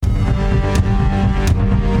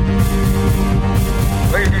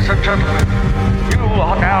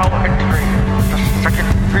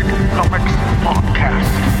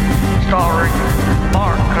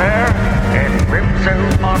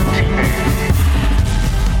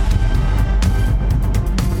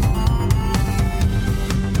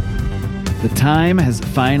time has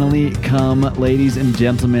finally come, ladies and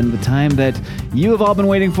gentlemen. The time that you have all been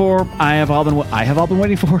waiting for, I have all been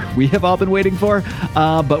waiting for, we have all been waiting for.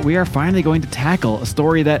 But we are finally going to tackle a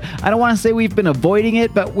story that I don't want to say we've been avoiding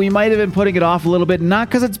it, but we might have been putting it off a little bit, not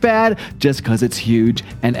because it's bad, just because it's huge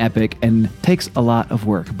and epic and takes a lot of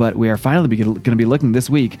work. But we are finally going to be looking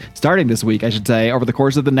starting this week, I should say, over the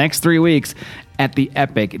course of the next 3 weeks, at the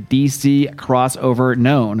epic DC crossover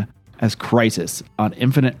known as Crisis on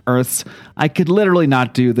Infinite Earths. I could literally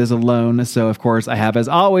not do this alone, so of course I have, as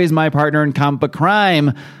always, my partner in comic book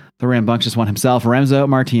crime, the rambunctious one himself, Remso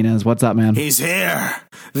Martinez. What's up, man? He's here.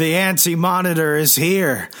 The Anti-Monitor is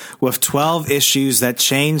here with 12 issues that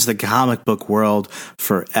change the comic book world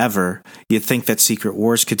forever. You'd think that Secret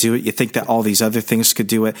Wars could do it. You think that all these other things could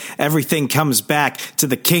do it. Everything comes back to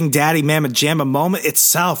the King Daddy Mamma Jamma moment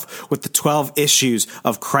itself with the 12 issues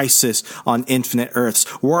of Crisis on Infinite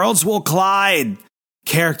Earths. Worlds will collide.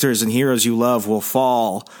 Characters and heroes you love will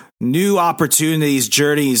fall. New opportunities,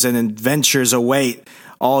 journeys, and adventures await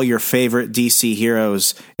all your favorite DC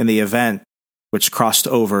heroes in the event which crossed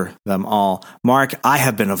over them all. Mark, I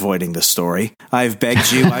have been avoiding this story. I've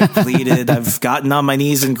begged you, I've pleaded, I've gotten on my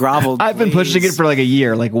knees and groveled. I've been pushing it for like a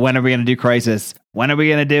year. Like, when are we going to do Crisis? When are we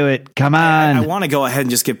going to do it? Come on. I want to go ahead and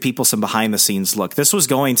just give people some behind the scenes look. This was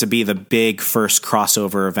going to be the big first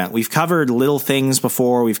crossover event. We've covered little things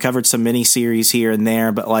before. We've covered some mini series here and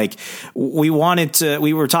there, but like we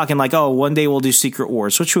were talking like, oh, one day we'll do Secret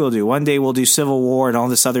Wars, which we'll do. One day we'll do Civil War and all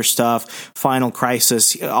this other stuff, Final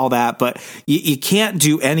Crisis, all that. But you can't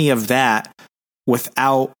do any of that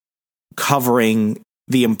without covering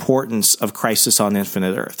the importance of Crisis on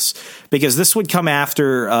Infinite Earths, because this would come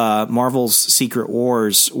after Marvel's Secret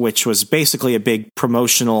Wars, which was basically a big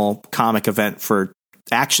promotional comic event for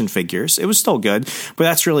action figures. It was still good, but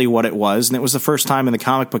that's really what it was. And it was the first time in the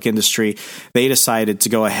comic book industry they decided to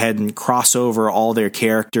go ahead and cross over all their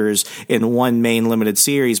characters in one main limited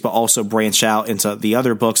series, but also branch out into the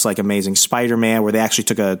other books like Amazing Spider-Man, where they actually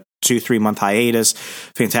took a 2-3 month hiatus,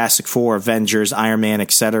 Fantastic Four, Avengers, Iron Man,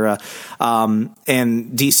 etc. And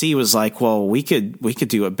DC was like, well, we could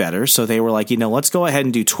do it better. So they were like, let's go ahead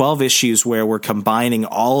and do 12 issues where we're combining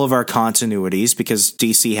all of our continuities, because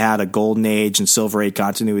DC had a Golden Age and Silver Age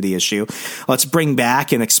continuity issue. Let's bring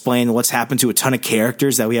back and explain what's happened to a ton of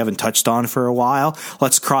characters that we haven't touched on for a while.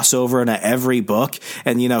 Let's cross over into every book.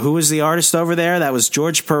 And who was the artist over there? That was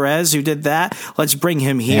George Perez who did that. Let's bring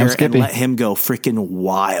him here and let him go freaking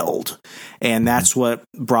wild. And that's what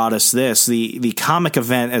brought us the comic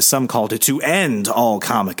event, as some called it, to end all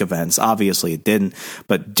comic events. Obviously it didn't,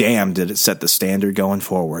 but damn, did it set the standard going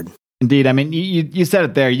forward. Indeed. I mean, you said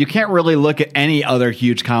it there. You can't really look at any other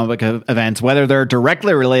huge comic book events, whether they're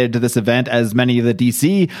directly related to this event, as many of the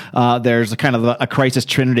DC, there's a kind of a Crisis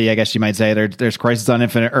Trinity, I guess you might say. There's Crisis on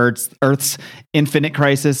Infinite Earths, Infinite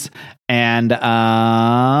Crisis, and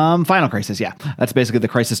Final Crisis. Yeah, that's basically the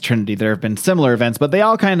Crisis Trinity. There have been similar events, but they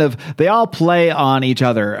all play on each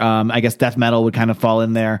other. I guess Death Metal would kind of fall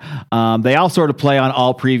in there. They all sort of play on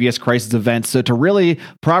all previous Crisis events. So to really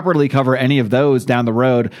properly cover any of those down the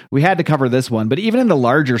road, we had to cover this one. But even in the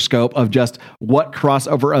larger scope of just what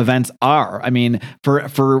crossover events are, I mean,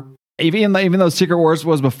 for even though Secret Wars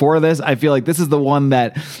was before this, I feel like this is the one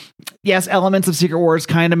that, yes, elements of Secret Wars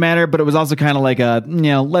kind of matter, but it was also kind of like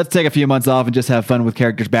let's take a few months off and just have fun with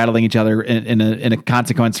characters battling each other in a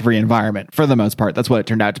consequence-free environment. For the most part, that's what it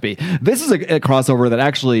turned out to be. This is a crossover that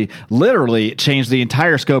actually literally changed the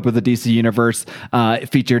entire scope of the DC universe. It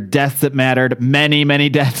featured deaths that mattered, many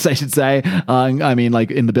deaths, I should say. I mean, like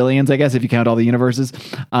in the billions, I guess, if you count all the universes.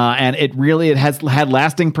 And it has had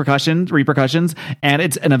lasting repercussions, and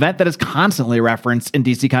it's an event that is constantly referenced in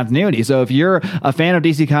DC continuity. So if you're a fan of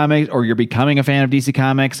DC Comics, or you're becoming a fan of DC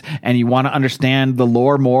Comics and you want to understand the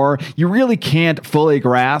lore more, you really can't fully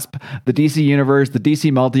grasp the DC universe, the DC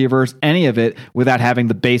multiverse, any of it, without having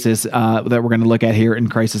the basis that we're going to look at here in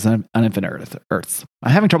Crisis on Infinite Earths.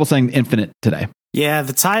 I'm having trouble saying infinite today. Yeah,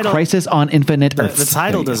 the title, Crisis on Infinite Earths. The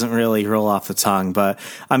title doesn't really roll off the tongue, but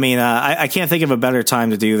I mean, I can't think of a better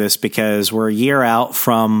time to do this, because we're a year out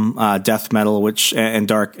from Death Metal,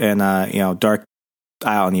 Dark.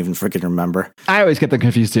 I don't even freaking remember. I always get them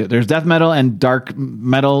confused too. There's Death Metal and Dark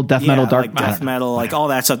Metal, Metal, Dark like Death Metal, like all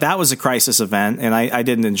that stuff. That was a Crisis event, and I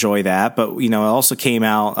didn't enjoy that. But it also came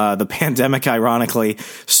out. The pandemic, ironically,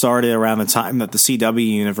 started around the time that the CW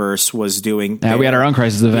universe was doing. Yeah, we had our own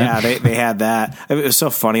Crisis event. Yeah, they had that. It was so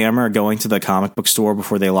funny. I remember going to the comic book store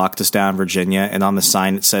before they locked us down in Virginia, and on the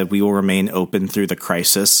sign it said, "We will remain open through the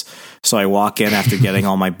crisis." So I walk in after getting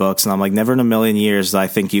all my books, and I'm like, never in a million years I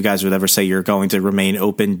think you guys would ever say you're going to remain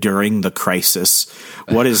open during the crisis.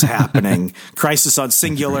 What is happening? Crisis on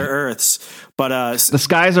Singular Earths. But the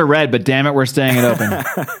skies are red, but damn it, we're staying it open.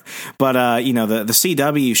 But the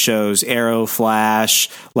CW shows, Arrow, Flash,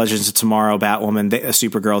 Legends of Tomorrow, Batwoman,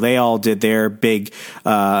 Supergirl, they all did their big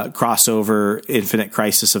crossover Infinite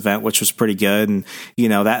Crisis event, which was pretty good. And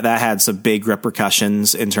that had some big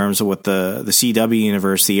repercussions in terms of what the CW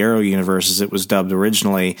universe, the Arrow universe, as it was dubbed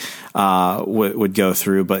originally, would go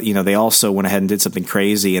through. But they also went ahead and did something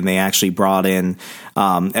crazy, and they actually brought in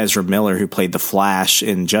Ezra Miller, who played the Flash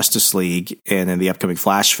in Justice League and in the upcoming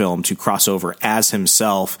Flash film, to cross over as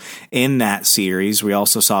himself in that series. We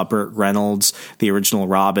also saw Burt Reynolds, the original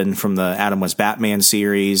Robin from the Adam West Batman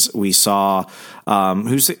series. We saw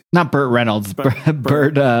not Burt Reynolds, Burt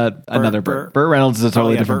Reynolds is a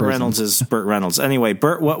totally different Burt person. Reynolds is Burt Reynolds. Anyway,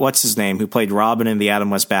 what's his name? Who played Robin in the Adam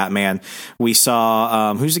West Batman? We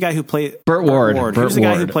saw who's the guy who played Burt Ward? Who's the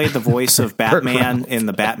guy who played the voice of Batman in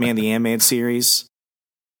the Batman the Animated Series?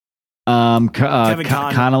 Kevin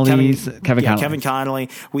Connolly.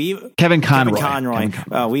 Kevin Conroy.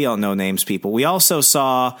 We don't know names, people. We also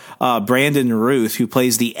saw Brandon Ruth, who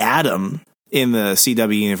plays the Atom in the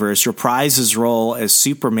CW universe, reprise his role as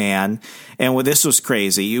Superman. And this was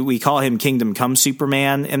crazy. We call him Kingdom Come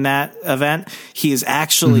Superman in that event. He is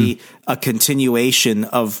actually a continuation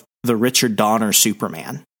of the Richard Donner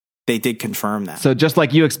Superman. They did confirm that. So just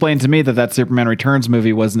like you explained to me that Superman Returns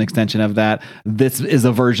movie was an extension of that, this is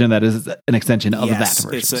a version that is an extension of that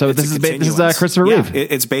version. This is Christopher Reeve.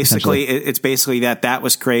 It's basically that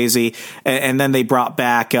was crazy. And then they brought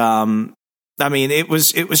back, it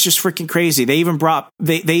was just freaking crazy. They even brought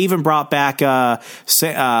back, I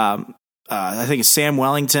think it's Sam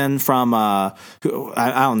Wellington from, I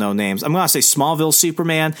don't know names. I'm going to say Smallville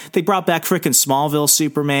Superman. They brought back freaking Smallville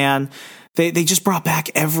Superman. They just brought back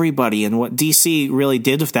everybody. And what DC really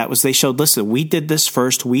did with that was they showed, listen, we did this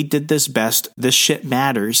first. We did this best. This shit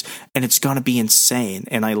matters. And it's going to be insane.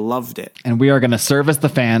 And I loved it. And we are going to service the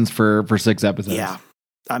fans for 6 episodes. Yeah.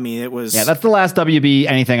 I mean, it was. Yeah, that's the last WB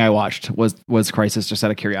anything I watched was Crisis, just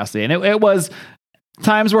out of curiosity. And it was.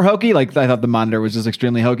 Times were hokey. Like, I thought the Monitor was just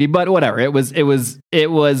extremely hokey, but whatever. It was what it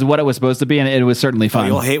was supposed to be. And it was certainly fun.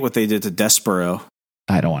 You'll hate what they did to Despero.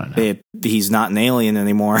 I don't want to know. He's not an alien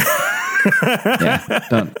anymore.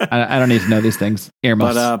 I don't need to know these things.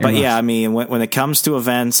 Earmuffs. But yeah, I mean, when it comes to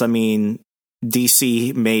events, I mean,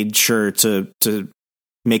 DC made sure to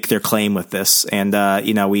make their claim with this. And,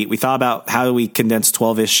 we thought about how do we condense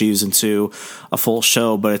 12 issues into a full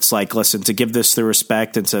show, but it's like, listen, to give this the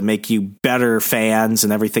respect and to make you better fans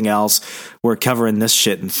and everything else, we're covering this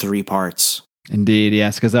shit in 3 parts. Indeed,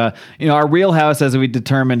 yes, because our wheelhouse, as we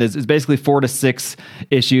determined, is basically 4 to 6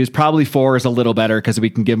 issues. Probably 4 is a little better because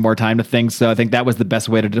we can give more time to things. So I think that was the best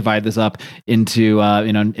way to divide this up into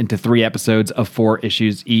 3 episodes of 4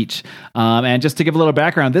 issues each. And just to give a little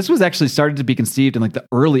background, this was actually started to be conceived in like the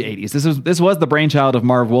early 80s. This was the brainchild of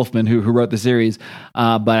Marv Wolfman, who wrote the series.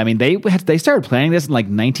 But I mean, they started planning this in like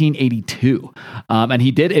 1982, and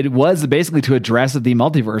it was basically to address the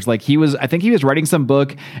multiverse. Like I think he was writing some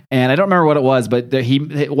book, and I don't remember what it was, but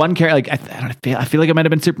one character, like I feel like it might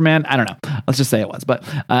have been Superman. I don't know. Let's just say it was. But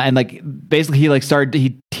and like basically he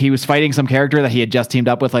was fighting some character that he had just teamed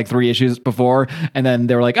up with like 3 issues before, and then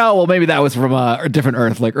they were like, oh well, maybe that was from a different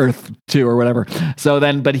Earth, like Earth 2 or whatever. So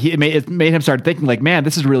then, but it made him start thinking like, man,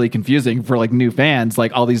 this is really confusing for like new fans,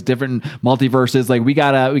 like all these different multiverses. Like we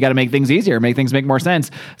gotta make things easier, make things make more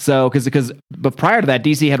sense. So but prior to that,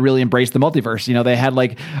 DC had really embraced the multiverse. They had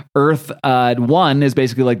like Earth 1 is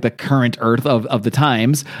basically like the current Earth of the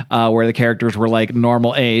times, where the characters were like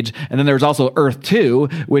normal age, and then there was also Earth 2,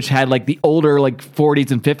 which had like the older like 40s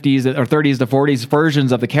and 50s or 30s to 40s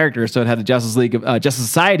versions of the characters. So it had the Justice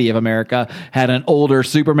Society of America, had an older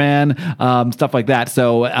Superman, stuff like that.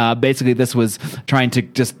 So basically, this was trying to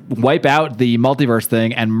just wipe out the multiverse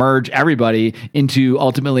thing and merge everybody into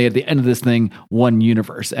ultimately at the end of this thing one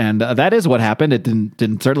universe, and that is what happened. It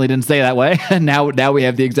certainly didn't stay that way. now we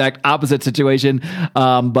have the exact opposite situation.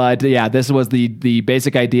 But yeah, this was the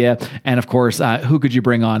basic idea. And of course, who could you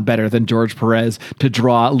bring on better than George Perez to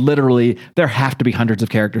draw? Literally, there have to be hundreds of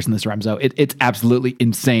characters in this Remzo. It's absolutely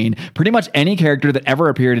insane. Pretty much any character that ever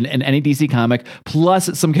appeared in any DC comic,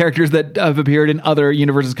 plus some characters that have appeared in other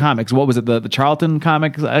universes comics. What was it? The Charlton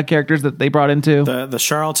comics characters that they brought into? The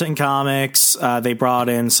Charlton comics. They brought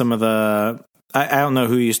in some of the... I don't know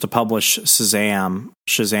who used to publish Shazam,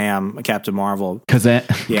 Captain Marvel.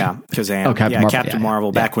 Shazam. Oh, Captain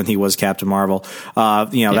Marvel, back when he was Captain Marvel.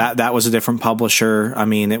 That was a different publisher. I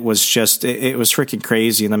mean, it was just, it was freaking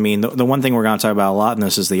crazy. And I mean, the one thing we're going to talk about a lot in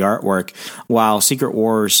this is the artwork. While Secret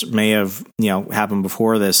Wars may have, happened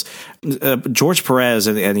before this, George Perez,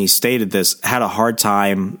 and he stated this, had a hard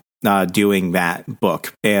time doing that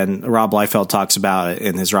book. And Rob Liefeld talks about it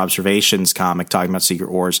in his Robservations comic, talking about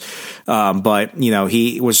Secret Wars. But,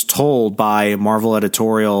 he was told by Marvel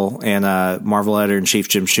editorial and Marvel editor-in-chief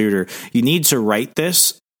Jim Shooter, you need to write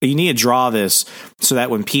this. You need to draw this so that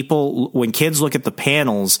when kids look at the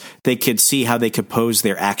panels, they could see how they could pose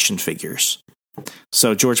their action figures.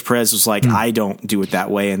 So George Perez was like, I don't do it that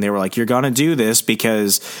way. And they were like, you're going to do this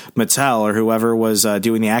because Mattel or whoever was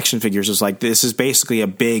doing the action figures was like, this is basically a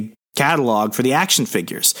big catalog for the action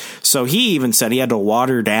figures. So he even said he had to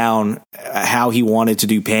water down how he wanted to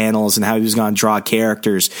do panels and how he was going to draw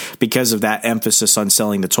characters because of that emphasis on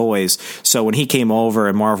selling the toys. So when he came over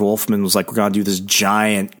and Marv Wolfman was like, we're going to do this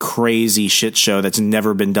giant crazy shit show that's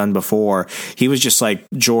never been done before, he was just like,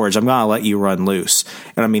 George, I'm going to let you run loose.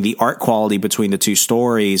 And I mean, the art quality between the two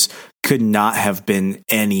stories could not have been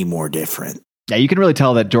any more different. Yeah, you can really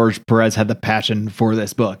tell that George Perez had the passion for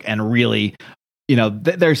this book and really,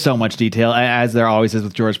 there's so much detail, as there always is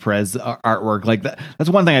with George Perez artwork. Like that's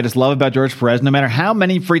one thing I just love about George Perez. No matter how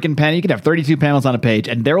many freaking panels, you can have 32 panels on a page,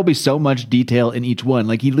 and there will be so much detail in each one.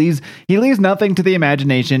 Like he leaves nothing to the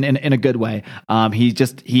imagination in a good way.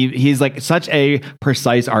 He's like such a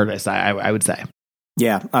precise artist, I would say.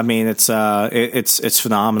 Yeah, I mean it's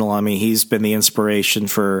phenomenal. I mean he's been the inspiration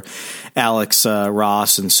for Alex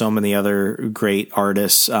Ross and so many other great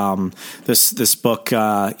artists. This book,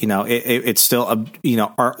 it's still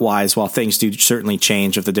art wise, while things do certainly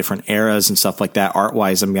change of the different eras and stuff like that. Art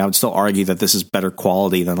wise, I mean I would still argue that this is better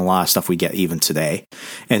quality than a lot of stuff we get even today.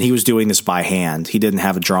 And he was doing this by hand. He didn't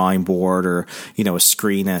have a drawing board or a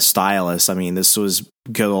screen and a stylus. I mean this was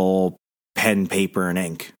good old pen, paper, and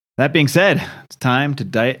ink. That being said, it's time to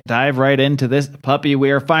dive right into this puppy.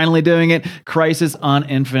 We are finally doing it. Crisis on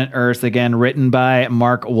Infinite Earths, again, written by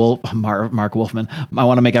Mark Wolfman. I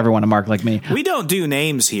want to make everyone a Mark like me. We don't do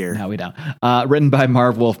names here. No, we don't. Written by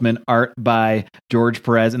Marv Wolfman, art by George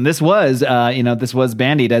Perez. And this was, this was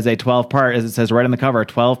bandied as a 12-part, as it says right on the cover, a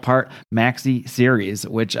 12-part maxi series,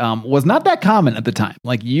 which was not that common at the time.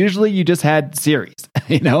 Like usually you just had series,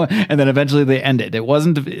 and then eventually they ended. It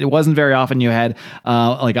wasn't very often you had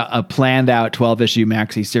a planned out 12-issue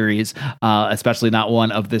maxi series, especially not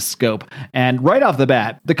one of this scope. And right off the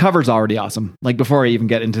bat, the cover's already awesome. Like before I even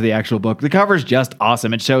get into the actual book, the cover's just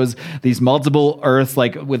awesome. It shows these multiple Earths,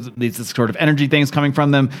 like with these sort of energy things coming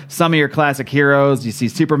from them. Some of your classic heroes. You see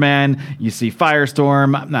Superman, you see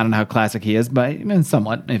Firestorm. I don't know how classic he is, but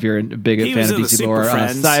somewhat if you're a big fan of DC lore.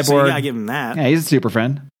 Cyborg. So you gotta give him that. Yeah, he's a super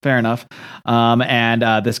friend. Fair enough.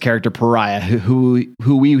 And this character Pariah, who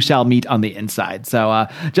we shall meet on the inside. So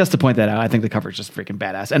just to point that out, I think the cover is just freaking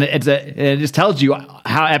badass, and it just tells you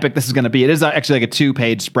how epic this is going to be. It is actually like a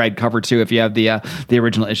 2-page spread cover too, if you have the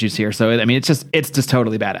original issues here. So it's just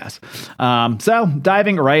totally badass. So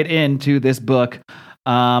diving right into this book.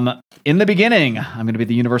 In the beginning, I'm going to be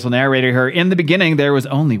the universal narrator here. In the beginning, there was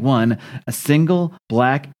only a single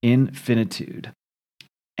black infinitude.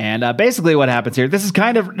 And basically what happens here, this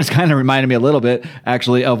kind of reminded me a little bit,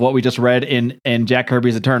 actually, of what we just read in Jack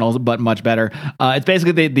Kirby's Eternals, but much better. It's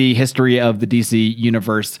basically the history of the DC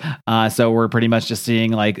universe. So we're pretty much just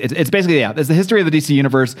seeing, like, it's basically, it's the history of the DC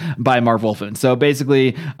universe by Marv Wolfman. So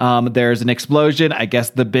basically, there's an explosion, I guess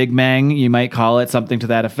the Big Bang, you might call it, something to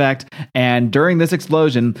that effect. And during this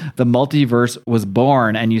explosion, the multiverse was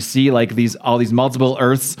born. And you see, like, all these multiple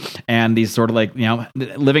Earths and these sort of, like,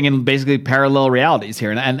 living in basically parallel realities here.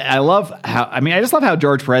 And I love I just love how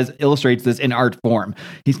George Perez illustrates this in art form.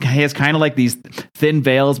 He has kind of like these thin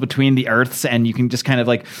veils between the Earths, and you can just kind of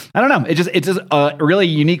like, I don't know. It's just a really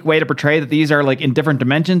unique way to portray that these are like in different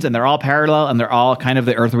dimensions, and they're all parallel, and they're all kind of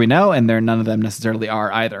the Earth we know, and none of them necessarily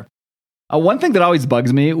are either. One thing that always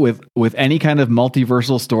bugs me with any kind of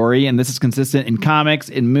multiversal story, and this is consistent in comics,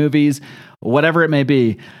 in movies, whatever it may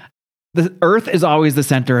be, the Earth is always the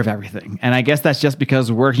center of everything. And I guess that's just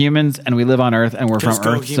because we're humans and we live on Earth and we're from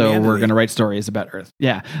Earth. So we're going to write stories about Earth.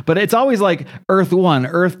 Yeah. But it's always like Earth 1,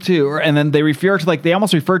 Earth 2. And then they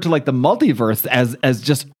almost refer to like the multiverse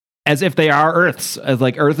as if they are Earths, as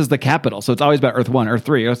like Earth is the capital. So it's always about Earth 1, Earth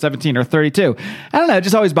 3, Earth 17, Earth 32. I don't know. It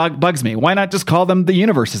just always bugs me. Why not just call them the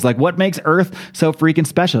universes? Like, what makes Earth so freaking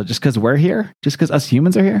special? Just because we're here? Just because us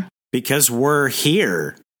humans are here? Because we're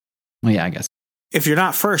here. Well, yeah, I guess. If you're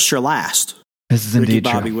not first, you're last. This is indeed Ricky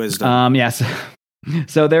Bobby true. Wisdom. Yes.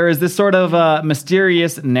 So there is this sort of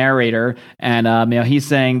mysterious narrator, and he's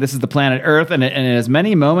saying this is the planet Earth, and in as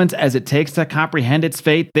many moments as it takes to comprehend its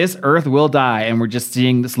fate, this Earth will die. And we're just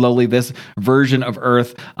seeing slowly this version of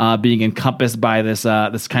Earth being encompassed by this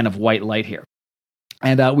kind of white light here.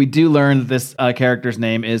 And we do learn that this character's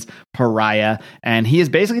name is Pariah, and he is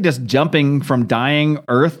basically just jumping from dying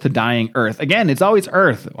Earth to dying Earth. Again, it's always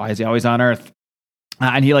Earth. Why is he always on Earth?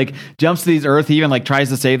 And he like jumps to these Earth. He even like tries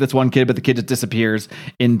to save this one kid, but the kid just disappears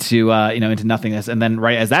into into nothingness. And then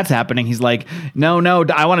right as that's happening, he's like, no,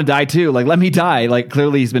 I want to die too. Like, let me die. Like,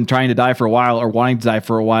 clearly he's been trying to die for a while, or wanting to die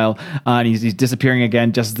for a while. And he's disappearing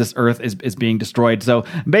again just as this Earth is being destroyed. So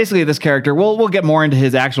basically this character, we'll get more into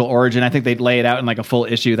his actual origin. I think they lay it out in like a full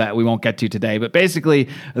issue that we won't get to today. But basically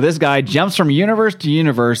this guy jumps from universe to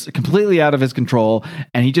universe completely out of his control.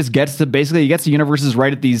 And he just gets to universes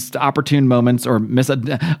right at these opportune moments, or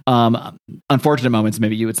unfortunate moments,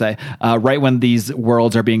 maybe you would say, right when these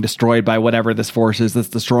worlds are being destroyed by whatever this force is that's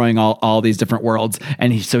destroying all these different worlds.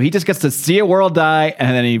 And so he just gets to see a world die,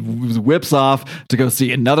 and then he whips off to go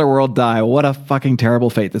see another world die. What a fucking terrible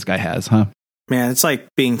fate this guy has, huh? Man, it's like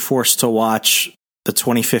being forced to watch the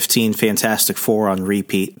 2015 Fantastic Four on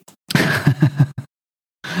repeat.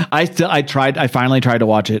 I finally tried to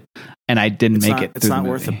watch it, and I didn't make it. It's not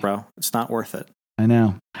worth it, bro. It's not worth it. I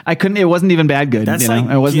know. I couldn't. It wasn't even bad good. That's It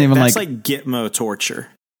wasn't even that's like Gitmo torture.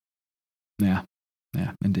 Yeah,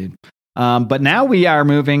 indeed. But now we are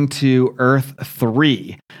moving to Earth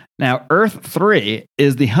 3. Now, Earth 3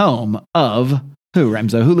 is the home of who,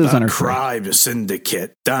 Remzo? Who lives on Earth 3? The Crime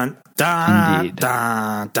Syndicate. Dun, dun, indeed.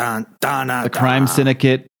 Dun, dun, dun, dun, the Crime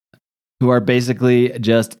Syndicate, who are basically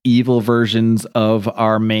just evil versions of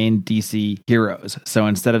our main DC heroes. So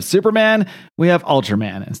instead of Superman, we have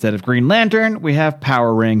Ultraman. Instead of Green Lantern, we have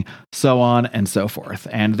Power Ring, so on and so forth.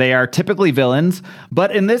 And they are typically villains,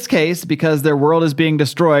 but in this case, because their world is being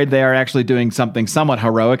destroyed, they are actually doing something somewhat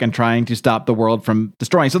heroic and trying to stop the world from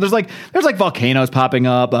destroying. So there's like volcanoes popping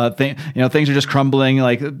up, things are just crumbling,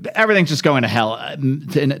 like everything's just going to hell. And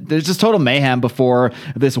there's just total mayhem before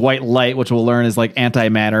this white light, which we'll learn is like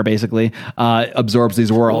antimatter, basically. Absorbs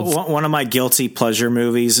these worlds. One of my guilty pleasure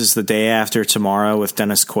movies is The Day After Tomorrow with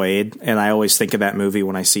Dennis Quaid, and I always think of that movie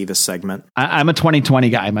when I see this segment. I'm a 2020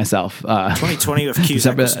 guy myself. 2020 with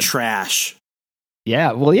Cusack was trash.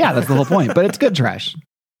 Yeah, well, yeah, that's the whole point. But it's good trash.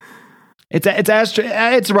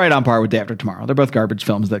 It's right on par with Day After Tomorrow. They're both garbage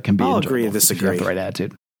films that can be. I'll agree to disagree. If you have the right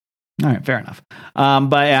attitude. All right, fair enough.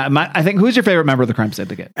 But yeah, I think who's your favorite member of the Crime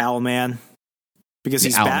Syndicate? Owlman, because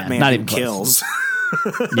he's Owlman. Batman. Not even even kills.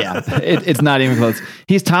 Yeah, it's not even close.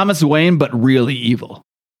 He's Thomas Wayne, but really evil.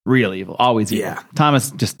 Real evil, always evil. Yeah.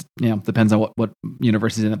 Thomas just, depends on what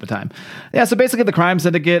universe he's in at the time. Yeah, so basically the Crime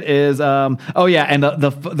Syndicate is,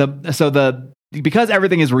 because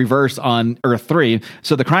everything is reversed on Earth 3,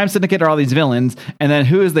 so the Crime Syndicate are all these villains, and then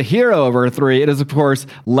who is the hero of Earth 3? It is, of course,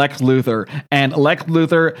 Lex Luthor. And Lex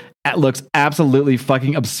Luthor looks absolutely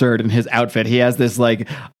fucking absurd in his outfit. He has this, like,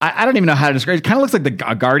 I don't even know how to describe it. It kind of looks like the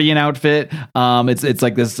Guardian outfit. It's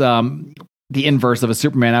like this... the inverse of a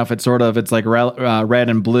Superman outfit, sort of. It's like red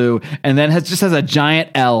and blue, and then has a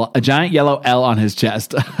giant yellow L on his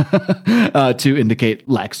chest to indicate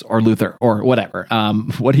Lex or Luthor or whatever.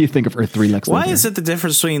 What do you think of Earth 3 Lex Luthor? Why is it the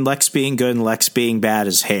difference between Lex being good and Lex being bad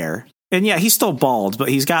is hair? And yeah, he's still bald, but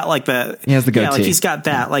he's got like he has the goatee. Yeah, like he's got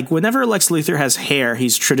that. Yeah. Like whenever Lex Luthor has hair,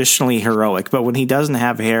 he's traditionally heroic, but when he doesn't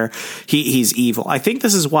have hair, he's evil. I think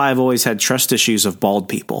this is why I've always had trust issues of bald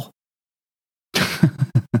people.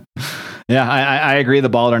 Yeah, I agree. The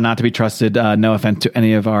bald are not to be trusted. No offense to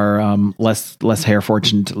any of our less hair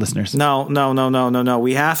fortunate listeners. No.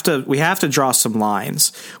 We have to draw some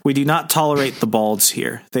lines. We do not tolerate the balds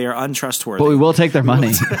here. They are untrustworthy. But we will take their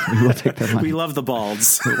money. We will take their money. We love the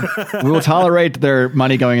balds. We will tolerate their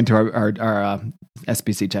money going into our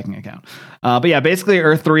SBC checking account. But yeah, basically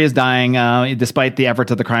Earth 3 is dying despite the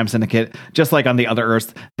efforts of the Crime Syndicate. Just like on the other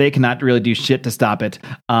Earths, they cannot really do shit to stop it.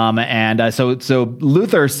 So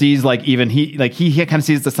Luthor sees he kind of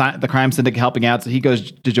sees the Crime Syndicate helping out, so he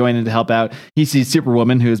goes to join in to help out. He sees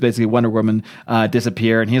Superwoman, who is basically Wonder Woman,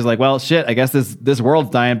 disappear, and he's like, well, shit, I guess this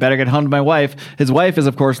world's dying. Better get home to my wife. His wife is,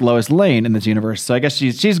 of course, Lois Lane in this universe, so I guess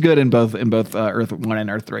she's good in both Earth 1 and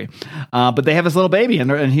Earth 3. But they have this little baby,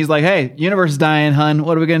 and he's like, hey, universe is dying, hun.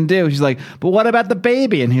 What are we gonna do? She's like, but what about the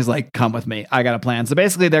baby? And he's like, come with me. I got a plan. So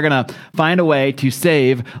basically, they're gonna find a way to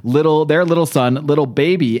save their little son, little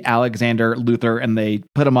baby Alexander Luthor, and they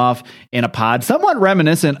put him off in a pod, somewhat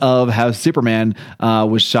reminiscent of how Superman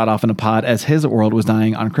was shot off in a pod as his world was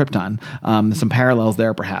dying on Krypton. Some parallels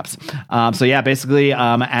there, perhaps. So yeah, basically,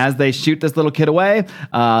 as they shoot this little kid away,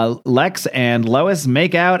 Lex and Lois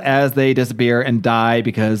make out as they disappear and die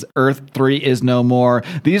because Earth 3 is no more.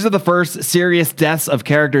 These are the first serious deaths of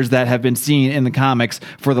characters that have been seen in the comics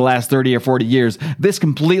for the last 30 or 40 years. This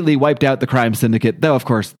completely wiped out the Crime Syndicate, though, of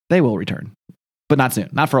course, they will return. but not soon,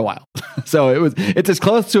 not for a while. So it's as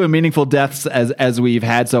close to a meaningful deaths as we've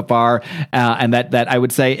had so far, and that I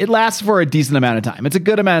would say it lasts for a decent amount of time. It's a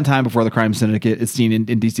good amount of time before the Crime Syndicate is seen in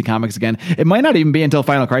DC Comics again. It might not even be until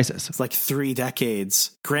Final Crisis. It's like 3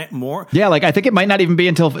 decades. Grant Moore. Yeah, like I think it might not even be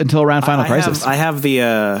until around Final Crisis. I have the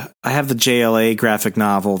JLA graphic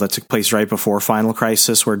novel that took place right before Final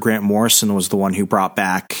Crisis, where Grant Morrison was the one who brought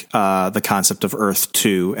back the concept of Earth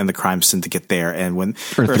 2 and the Crime Syndicate there. And when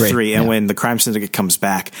Earth 3 and when the Crime Syndicate comes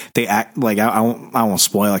back, they act like I won't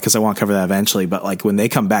spoil it because I want to cover that eventually. But like when they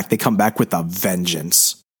come back with a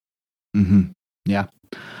vengeance. Mm-hmm. Yeah.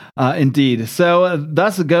 Indeed. So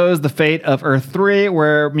thus goes the fate of Earth 3,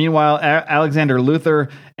 where meanwhile Alexander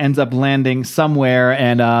Luthor ends up landing somewhere,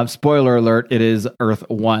 and spoiler alert, it is Earth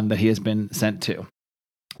 1 that he has been sent to.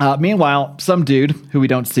 Meanwhile, some dude who we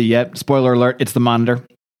don't see yet, spoiler alert, it's the Monitor.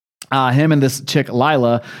 Him and this chick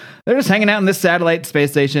Lila, they're just hanging out in this satellite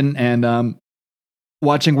space station and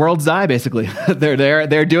watching worlds die. Basically,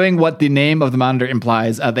 they're doing what the name of the Monitor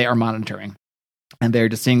implies. They are monitoring. And they're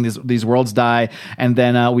just seeing these worlds die. And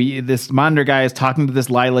then this Monitor guy is talking to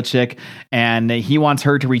this Lila chick, and he wants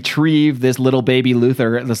her to retrieve this little baby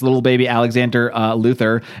Luthor, this little baby Alexander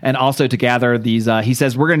Luthor, and also to gather these. He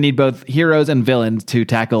says we're going to need both heroes and villains to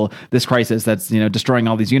tackle this crisis that's destroying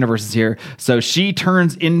all these universes here. So she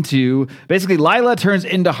turns into Lila turns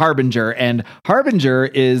into Harbinger, and Harbinger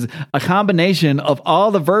is a combination of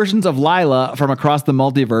all the versions of Lila from across the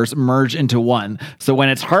multiverse merged into one. So when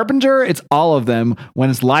it's Harbinger, it's all of them. When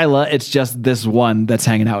it's Lila, it's just this one that's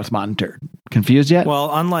hanging out with Monitor. Confused yet? Well,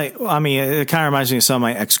 it kind of reminds me of some of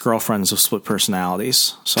my ex-girlfriends with split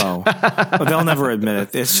personalities. So they'll never admit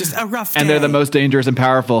it. It's just a rough day. And they're the most dangerous and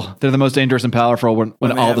powerful. They're the most dangerous and powerful when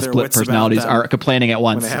all the split personalities are complaining at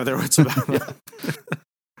once. When they have their wits about them.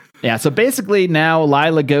 Yeah, so basically now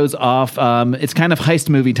Lila goes off. It's kind of heist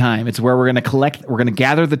movie time. It's where we're going to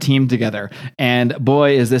gather the team together. And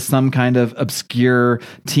boy, is this some kind of obscure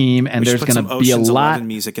team. And there's going to be a lot of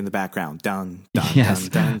music in the background. Dun, dun, yes,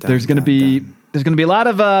 dun, dun, there's going to be... There's going to be a lot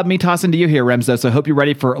of me tossing to you here, Remzo, so I hope you're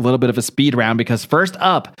ready for a little bit of a speed round, because first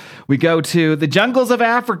up, we go to the jungles of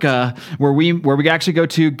Africa, where we actually go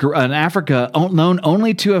to an Africa known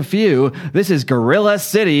only to a few. This is Gorilla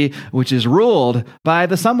City, which is ruled by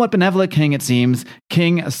the somewhat benevolent king, it seems,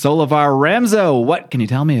 King Solovar. Remzo, what can you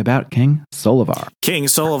tell me about King Solovar? King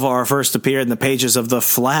Solovar first appeared in the pages of The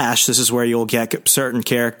Flash. This is where you'll get certain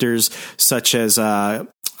characters such as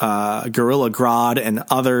Gorilla Grodd and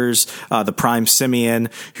others, the Prime Simeon,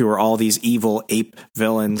 who are all these evil ape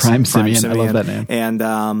villains. Prime Simeon, I love that name.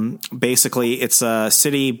 And basically, it's a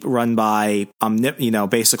city run by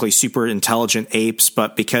basically super intelligent apes,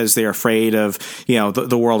 but because they're afraid of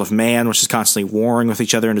the world of man, which is constantly warring with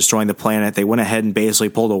each other and destroying the planet, they went ahead and basically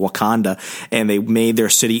pulled a Wakanda, and they made their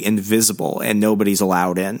city invisible, and nobody's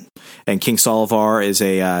allowed in. And King Solovar is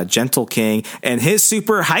a gentle king, and his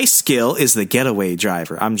super high skill is the getaway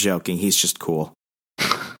driver. I'm joking. He's just cool.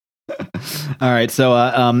 All right. So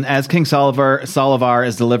as King Solovar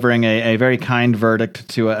is delivering a very kind verdict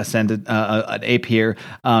to an ape here,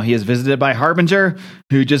 he is visited by Harbinger,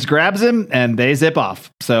 who just grabs him and they zip off.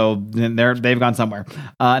 So they've gone somewhere.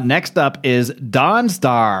 Next up is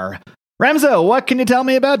Dawnstar. Remzo, what can you tell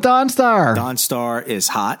me about Dawnstar? Dawnstar is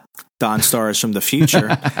hot. Dawnstar is from the future,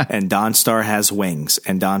 and Dawnstar has wings,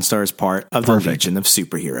 and Dawnstar is part of the Legion of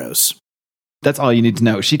Superheroes. That's all you need to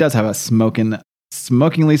know. She does have a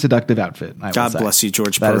smokingly seductive outfit. God bless you,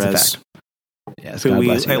 George Perez. Yes, who we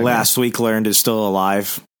last week learned is still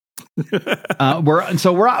alive. We're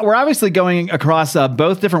obviously going across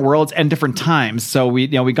both different worlds and different times. So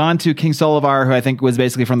we've gone to King Solovar, who I think was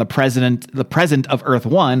basically from the present of Earth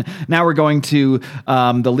 1. Now we're going to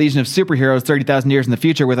the Legion of Superheroes 30,000 years in the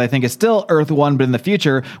future, with I think is still Earth 1, but in the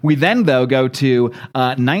future. We then though go to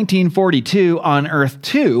 1942 on Earth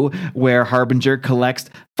 2, where Harbinger collects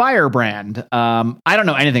Firebrand. I don't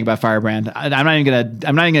know anything about Firebrand. I'm not even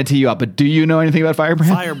gonna tee you up, but do you know anything about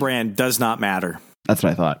Firebrand? Firebrand does not matter. That's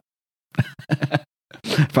what I thought.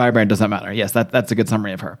 Firebrand does not matter. Yes, that's a good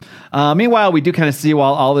summary of her. Meanwhile, we do kind of see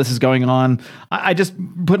while all this is going on, I just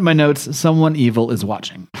put in my notes, someone evil is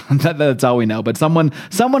watching. That's all we know. But someone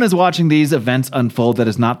is watching these events unfold that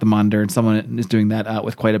is not the Monitor, and someone is doing that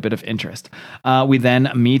with quite a bit of interest. We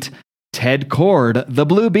then meet Ted Kord, the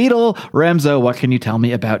Blue Beetle. Remzo, what can you tell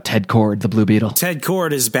me about Ted Kord, the Blue Beetle? Ted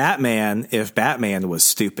Kord is Batman if Batman was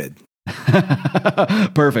stupid.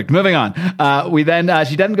 Perfect. Moving on.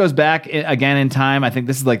 She then goes back again in time. I think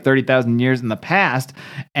this is like 30,000 years in the past,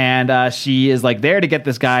 and she is like there to get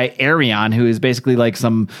this guy Arion, who is basically like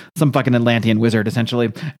some fucking Atlantean wizard,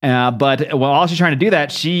 essentially. But while she's trying to do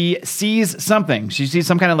that, she sees something. She sees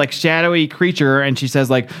some kind of like shadowy creature, and she says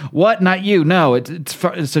like, "What? Not you? No."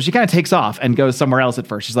 So she kind of takes off and goes somewhere else at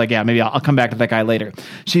first. She's like, "Yeah, maybe I'll come back to that guy later."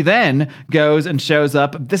 She then goes and shows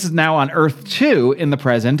up. This is now on Earth 2 in the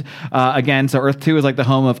present. Again, so Earth 2 is like the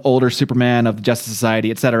home of older Superman, of the Justice Society,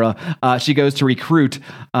 etc. She goes to recruit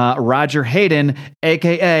Roger Hayden,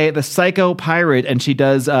 a.k.a. the Psycho Pirate, and she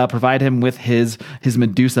does provide him with his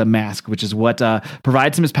Medusa mask, which is what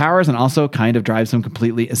provides him his powers and also kind of drives him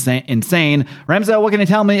completely insane. Remzo, what can you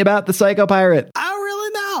tell me about the Psycho Pirate? I don't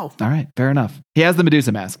really know. All right, fair enough. He has the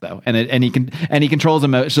Medusa mask though, and he controls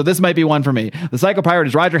emotion. So this might be one for me. The Psycho Pirate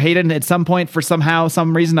is Roger Hayden. At some point, for some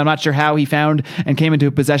reason, I'm not sure how, he found and came into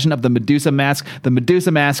possession of the Medusa mask. The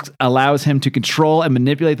Medusa mask allows him to control and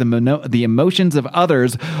manipulate the emotions of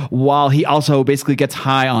others, while he also basically gets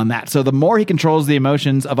high on that. So the more he controls the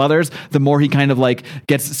emotions of others, the more he kind of like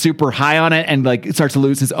gets super high on it and like starts to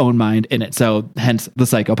lose his own mind in it. So hence the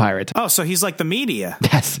Psycho Pirate. Oh, so he's like the media.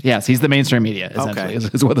 Yes, he's the mainstream media. Essentially,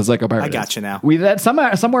 is what the Psycho Pirate is. I got you now. We then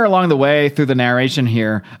somewhere along the way through the narration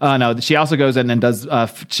here. No, she also goes in and does.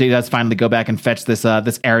 She does finally go back and fetch this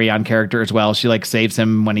Arion character as well. She like saves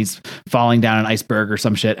him when he's falling down an iceberg or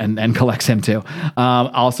some shit, and collects him too.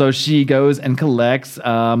 Also, she goes and collects.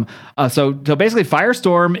 So basically,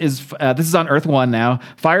 Firestorm is. This is on Earth 1 now.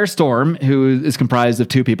 Firestorm, who is comprised of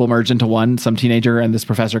two people merged into one, some teenager and this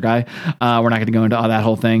professor guy. We're not going to go into all that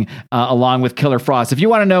whole thing. Along with Killer Frost. If you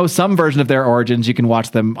want to know some version of their origins, you can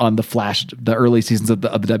watch them on the Flash, the early seasons of the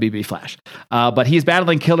WB Flash. But he's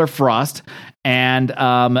battling Killer Frost, and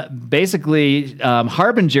basically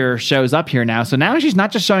Harbinger shows up here now. So now she's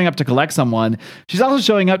not just showing up to collect someone, she's also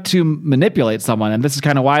showing up to manipulate someone. And this is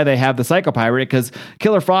kind of why they have the Psycho Pirate, because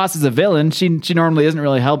Killer Frost is a villain. She normally isn't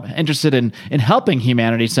really interested in helping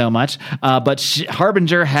humanity so much. But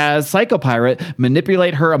Harbinger has Psycho Pirate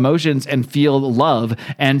manipulate her emotions and feel love.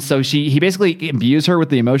 And so he basically imbues her with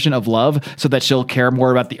the emotion of love so that she'll care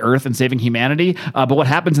more about the Earth and saving humanity. But what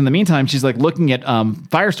happens in the meantime, she's like looking at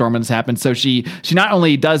Firestorm when this happens. So she not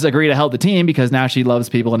only does agree to help the team because now she loves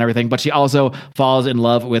people and everything, but she also falls in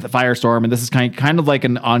love with Firestorm. And this is kind of like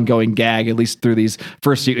an ongoing gag, at least through these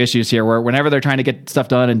first few issues here, where whenever they're trying to get stuff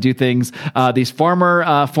done and do things, these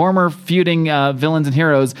former feuding villains and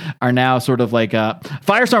heroes are now sort of like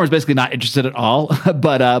Firestorm is basically not interested at all,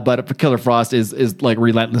 but Killer Frost is like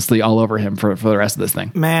relentlessly all over him for the rest of this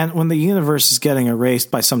thing. Man, when the universe is getting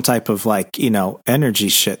erased by some type of like, energy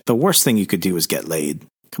shit, the worst thing you could do is get laid.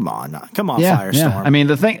 Come on, Firestorm. Yeah. I mean,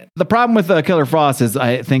 the problem with Killer Frost is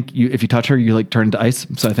I think if you touch her, you like turn into ice.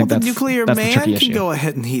 So I think the nuclear that's man the tricky can issue. go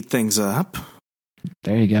ahead and heat things up.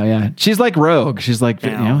 There you go. Yeah, she's like Rogue. She's like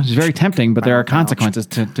she's very tempting, but there are consequences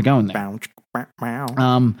to going there.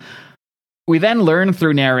 We then learn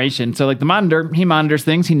through narration. So like the Monitor, he monitors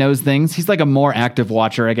things, he knows things. He's like a more active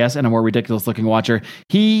watcher, I guess, and a more ridiculous looking watcher.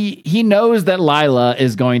 He knows that Lila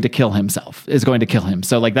is going to kill him.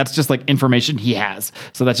 So like that's just like information he has.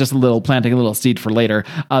 So that's just planting a little seed for later.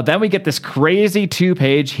 Then we get this crazy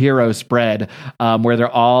 2-page hero spread where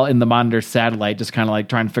they're all in the Monitor satellite, just kind of like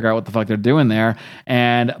trying to figure out what the fuck they're doing there.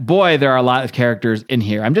 And boy, there are a lot of characters in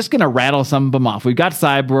here. I'm just going to rattle some of them off. We've got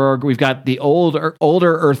Cyborg, we've got the older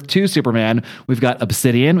Earth 2 Superman, we've got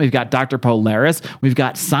Obsidian, we've got Dr. Polaris, we've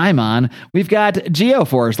got Simon, we've got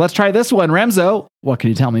Geoforce. Let's try this one. Remzo, what can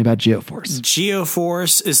you tell me about Geoforce?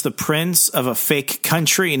 Geoforce is the prince of a fake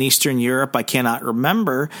country in Eastern Europe I cannot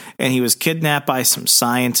remember, and he was kidnapped by some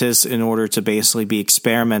scientists in order to basically be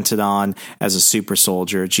experimented on as a super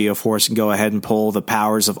soldier. Geoforce can go ahead and pull the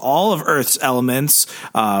powers of all of Earth's elements,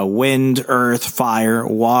 wind, earth, fire,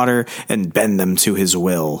 water, and bend them to his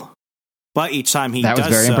will. But each time he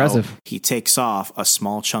does so, impressive. He takes off a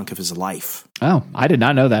small chunk of his life. Oh, I did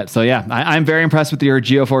not know that. So yeah, I'm very impressed with your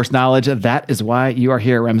Geoforce knowledge. That is why you are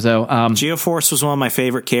here, Remzo. Geoforce was one of my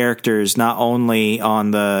favorite characters, not only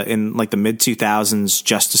in like the mid 2000s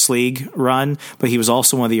Justice League run, but he was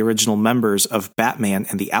also one of the original members of Batman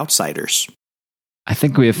and the Outsiders. I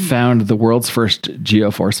think we have found the world's first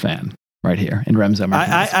Geoforce fan right here in Remzo.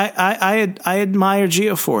 I admire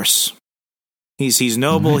Geoforce. He's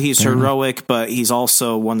noble, he's heroic, but he's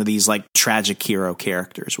also one of these like tragic hero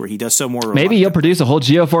characters where he does so more. Maybe you'll produce a whole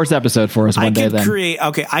Geoforce episode for us one day.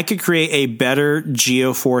 I could create a better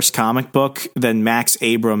Geoforce comic book than Max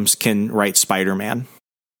Abrams can write Spider-Man.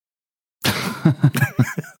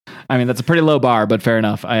 I mean, that's a pretty low bar, but fair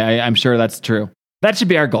enough. I'm sure that's true. That should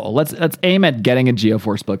be our goal. Let's aim at getting a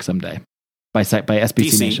Geoforce book someday by SBC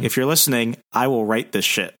DC, Nation. if you're listening, I will write this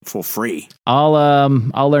shit for free. I'll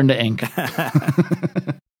learn to ink.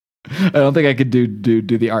 I don't think I could do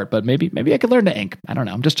the art, but maybe I could learn to ink. I don't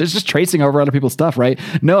know. I'm just tracing over other people's stuff, right?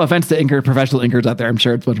 No offense to professional inkers out there. I'm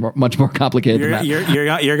sure it's much more complicated than that.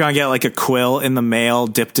 You're gonna get like a quill in the mail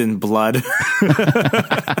dipped in blood.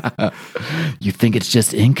 You think it's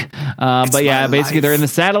just ink? But yeah, basically they're in the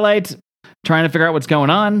satellite, trying to figure out what's going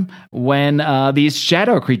on when these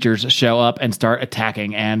shadow creatures show up and start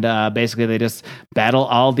attacking. And basically they just battle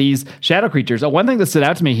all these shadow creatures. One thing that stood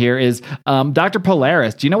out to me here is Dr.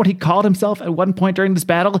 Polaris. Do you know what he called himself at one point during this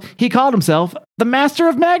battle? He called himself the Master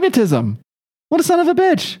of Magnetism. What a son of a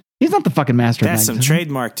bitch. He's not the fucking Master of Magnetism. That's some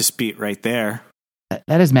trademark dispute right there.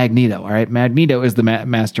 That is Magneto, all right? Magneto is the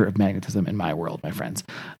master of magnetism in my world, my friends.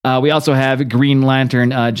 We also have Green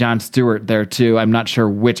Lantern John Stewart there, too. I'm not sure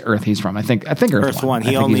which Earth he's from. I think Earth 1.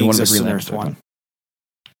 He only exists in Earth 1.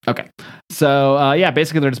 Okay. So,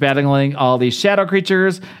 basically they're just battling all these shadow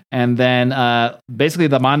creatures, and then basically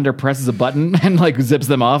the Monitor presses a button and like zips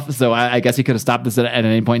them off. So I guess he could have stopped this at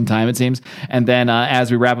any point in time, it seems. And then as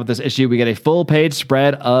we wrap up this issue, we get a full page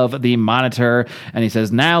spread of the Monitor, and he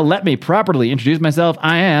says, "Now let me properly introduce myself.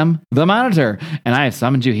 I am the Monitor, and I have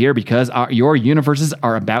summoned you here because your universes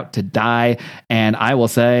are about to die, and I will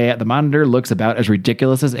say the Monitor looks about as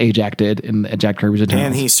ridiculous as Ajax did in Jack Kirby's Eternals."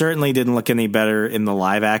 And he certainly didn't look any better in the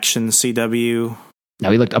live action CW. No,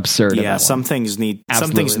 he looked absurd. Yeah, some things need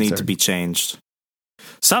to be changed.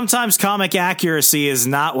 Sometimes comic accuracy is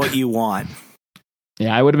not what you want.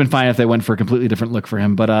 Yeah, I would have been fine if they went for a completely different look for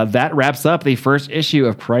him. But that wraps up the first issue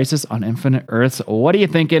of Crisis on Infinite Earths. What are you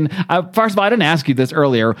thinking? First of all, I didn't ask you this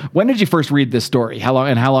earlier. When did you first read this story? How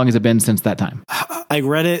long has it been since that time? I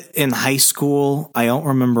read it in high school. I don't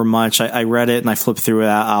remember much. I read it and I flipped through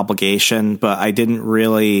without obligation, but I didn't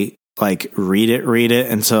really read it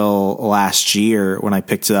until last year when I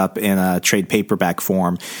picked it up in a trade paperback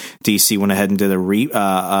form. DC went ahead and did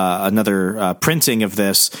another printing of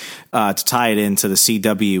this to tie it into the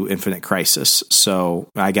CW Infinite Crisis. So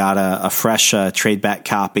I got a fresh trade back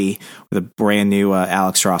copy with a brand new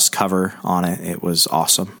Alex Ross cover on it. It was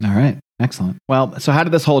awesome. All right. Excellent. Well, so how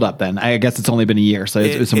did this hold up then? I guess it's only been a year, so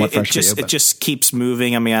it's somewhat fresh for you. It just keeps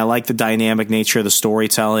moving. I mean, I like the dynamic nature of the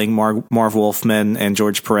storytelling. Marv Wolfman and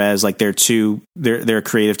George Perez, they're a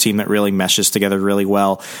creative team that really meshes together really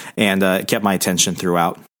well, and it kept my attention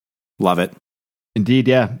throughout. Love it. Indeed,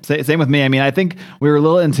 yeah. Same with me. I mean, I think we were a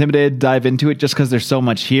little intimidated to dive into it just because there's so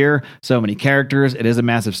much here, so many characters. It is a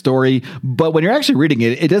massive story. But when you're actually reading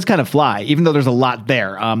it, it does kind of fly, even though there's a lot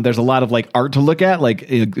there. There's a lot of art to look at.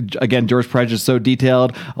 Again, George Perez is so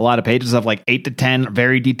detailed. A lot of pages of 8 to 10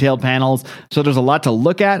 very detailed panels. So there's a lot to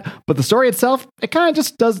look at. But the story itself, it kind of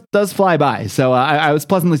just does fly by. So I was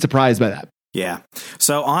pleasantly surprised by that. Yeah.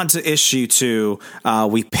 So on to issue 2,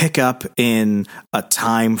 we pick up in a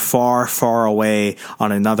time far, far away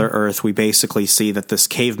on another Earth. We basically see that this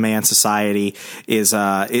caveman society is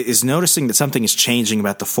noticing that something is changing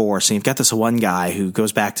about the Force. And you've got this one guy who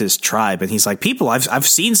goes back to his tribe and he's like, "People, I've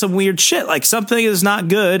seen some weird shit. Something is not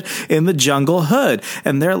good in the jungle hood."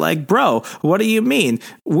 And they're like, "Bro, what do you mean?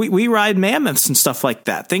 We ride mammoths and stuff like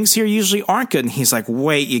that. Things here usually aren't good." And he's like,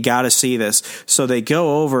 "Wait, you got to see this." So they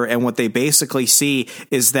go over, and what they basically see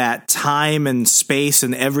is that time and space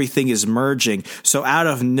and everything is merging. So out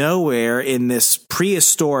of nowhere in this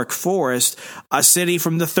prehistoric forest, a city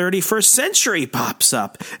from the 31st century pops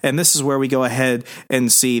up. And this is where we go ahead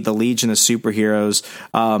and see the Legion of Superheroes.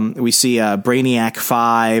 We see Brainiac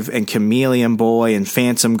 5 and Chameleon Boy and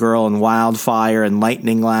Phantom Girl and Wildfire and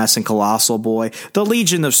Lightning Lass and Colossal Boy. The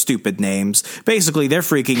Legion of stupid names. Basically, they're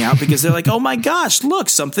freaking out because they're like, "Oh my gosh, look,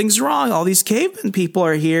 something's wrong. All these caveman people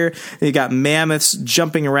are here." You got mammoths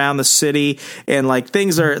jumping around the city, and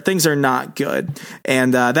things are not good.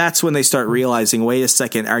 And that's when they start realizing, wait a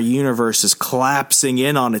second, our universe is collapsing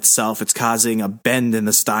in on itself. It's causing a bend in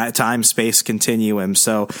the time-space continuum.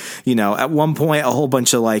 So, at one point, a whole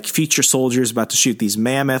bunch of future soldiers about to shoot these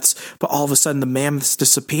mammoths, but all of a sudden the mammoths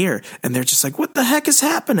disappear, and they're just like, "What the heck is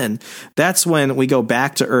happening?" That's when we go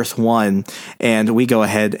back to Earth 1, and we go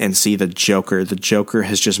ahead and see the Joker. The Joker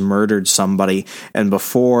has just murdered somebody, and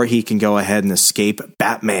before he can go ahead and escape,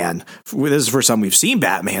 Batman, this is the first time we've seen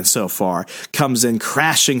Batman so far, comes in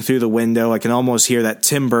crashing through the window. I can almost hear that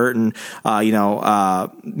Tim Burton,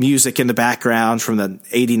 music in the background from the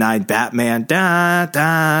 '89 Batman. Da,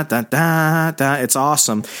 da, da, da, da. It's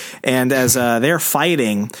awesome. And as they're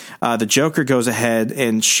fighting, the Joker goes ahead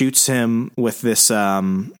and shoots him with this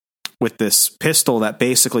with this pistol that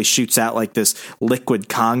basically shoots out like this liquid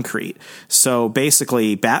concrete. So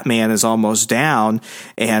basically Batman is almost down,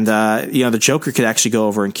 and the Joker could actually go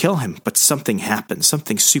over and kill him, but something happens.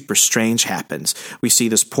 Something super strange happens. We see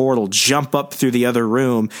this portal jump up through the other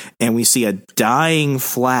room, and we see a dying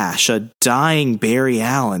Flash, a dying Barry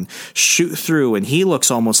Allen shoot through, and he looks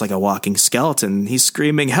almost like a walking skeleton. He's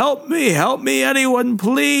screaming, help me, anyone,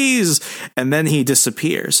 please. And then he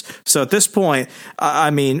disappears. So at this point,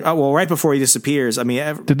 right before he disappears,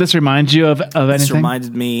 did this remind you of anything? This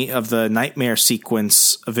reminded me of the nightmare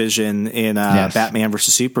sequence vision in Batman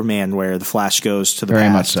versus Superman, where the Flash goes to the very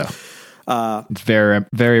past. much so. It's very,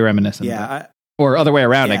 very reminiscent. Yeah. Or other way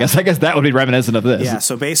around, yeah. I guess that would be reminiscent of this. Yeah,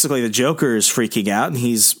 so basically the Joker is freaking out, and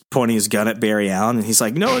he's pointing his gun at Barry Allen, and he's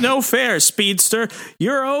like, no fair, Speedster.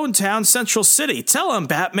 Your own town, Central City. Tell him,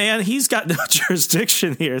 Batman, he's got no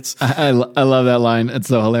jurisdiction here. I love that line. It's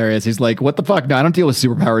so hilarious. He's like, what the fuck? No, I don't deal with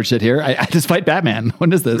superpowered shit here. I just fight Batman.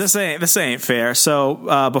 What is this? This ain't fair.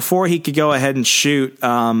 So before he could go ahead and shoot,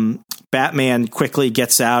 Batman quickly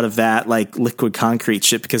gets out of that like liquid concrete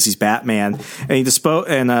shit because he's Batman, and he disposed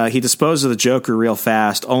of the Joker real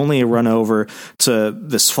fast, only to run over to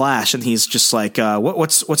this Flash, and he's just like,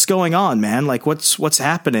 what's going on, man? Like what's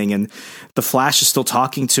happening? And the Flash is still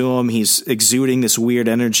talking to him. He's exuding this weird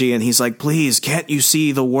energy, and he's like, please, can't you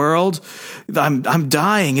see the world? I'm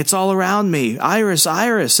dying. It's all around me.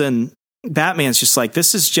 Iris. And Batman's just like,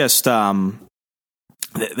 this is just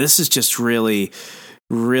really,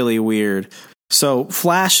 really weird. So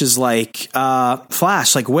Flash is like,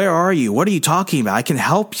 Flash, like, where are you? What are you talking about? I can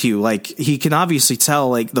help you. Like, he can obviously tell,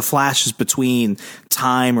 like, the Flash is between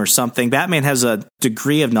time or something. Batman has a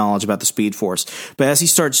degree of knowledge about the Speed Force. But as he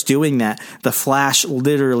starts doing that, the Flash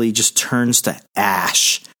literally just turns to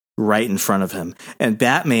ash right in front of him. And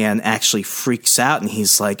Batman actually freaks out, and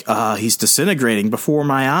he's like, he's disintegrating before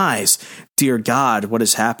my eyes. Dear God, what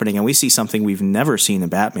is happening? And we see something we've never seen in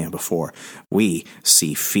Batman before. We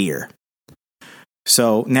see fear.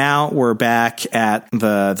 So now we're back at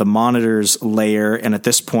the Monitor's lair, and at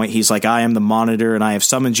this point he's like, I am the Monitor, and I have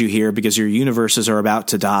summoned you here because your universes are about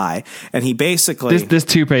to die. And he basically this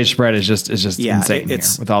 2-page spread is just insane here,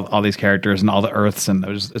 with all these characters and all the Earths, and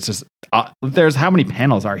there's how many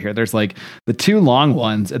panels are here? There's like the 2 long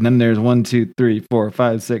ones, and then there's 1, 2, 3, 4,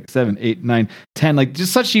 5, 6, 7, 8, 9, 10, like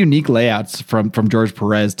just such unique layouts from George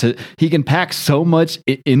Perez. He can pack so much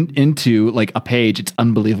into like a page. It's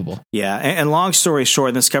unbelievable. Yeah, and long story short,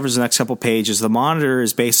 and this covers the next couple pages, the Monitor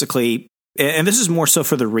is basically, and this is more so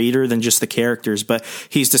for the reader than just the characters, but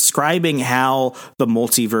he's describing how the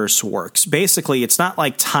multiverse works. Basically, it's not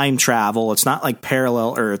like time travel. It's not like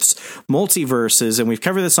parallel Earths. Multiverses, and we've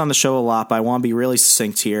covered this on the show a lot, but I want to be really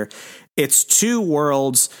succinct here. It's 2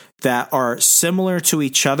 worlds that are similar to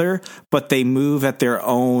each other, but they move at their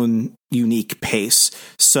own unique pace.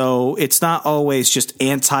 So it's not always just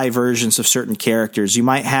anti-versions of certain characters. You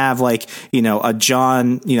might have like, a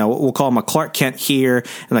John, we'll call him a Clark Kent here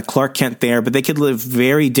and a Clark Kent there, but they could live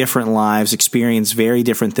very different lives, experience very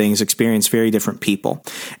different things, experience very different people.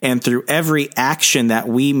 And through every action that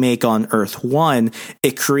we make on Earth 1,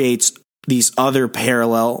 it creates these other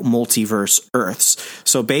parallel multiverse Earths.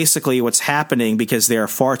 So basically what's happening, because there are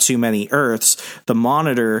far too many Earths, the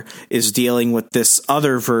Monitor is dealing with this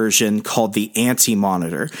other version called the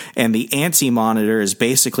Anti-Monitor. And the Anti-Monitor is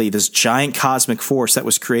basically this giant cosmic force that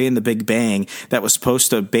was created in the Big Bang that was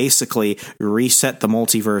supposed to basically reset the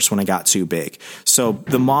multiverse when it got too big. So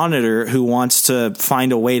the Monitor, who wants to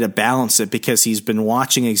find a way to balance it because he's been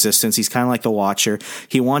watching existence, he's kind of like the Watcher,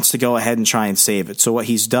 he wants to go ahead and try and save it. So what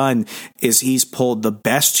he's done is he's pulled the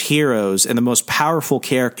best heroes and the most powerful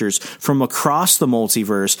characters from across the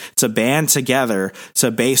multiverse to band together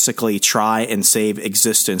to basically try and save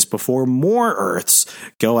existence before more Earths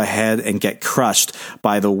go ahead and get crushed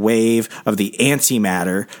by the wave of the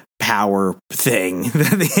antimatter power thing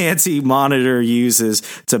that the Anti-Monitor uses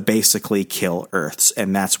to basically kill Earths.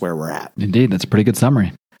 And that's where we're at. Indeed. That's a pretty good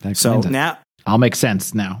summary. So now I'll make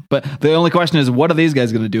sense now. But the only question is, what are these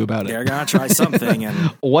guys going to do about it? They're going to try something. And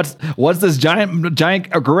what's this giant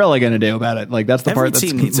gorilla going to do about it? Like, that's the part that's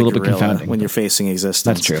a little bit confounding when you're facing existence.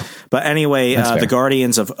 That's true. But anyway, the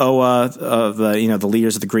Guardians of Oa, the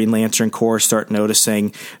leaders of the Green Lantern Corps, start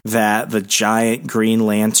noticing that the giant Green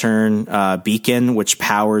Lantern beacon, which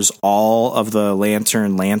powers all of the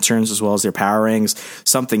lanterns as well as their power rings,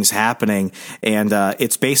 something's happening, and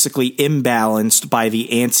it's basically imbalanced by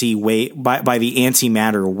the by by the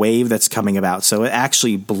antimatter wave that's coming about. So it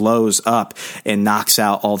actually blows up and knocks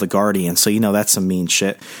out all the Guardians. So, that's some mean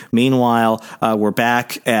shit. Meanwhile, we're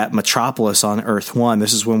back at Metropolis on Earth 1.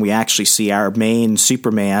 This is when we actually see our main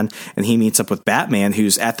Superman, and he meets up with Batman,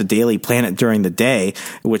 who's at the Daily Planet during the day,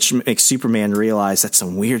 which makes Superman realize that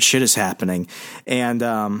some weird shit is happening.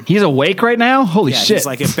 And he's awake right now? Holy shit. He's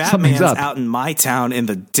like, if Batman's out in my town in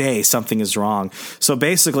the day, something is wrong. So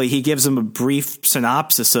basically, he gives him a brief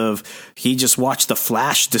synopsis of he just watched the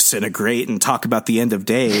Flash disintegrate and talk about the end of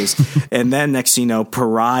days. And then next thing you know,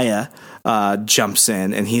 Pariah jumps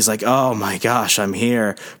in, and he's like, oh my gosh, I'm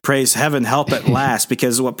here. Praise heaven, help at last.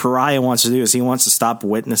 Because what Pariah wants to do is he wants to stop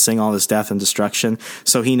witnessing all this death and destruction.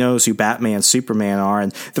 So he knows who Batman and Superman are.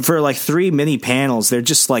 And for like 3 mini panels, they're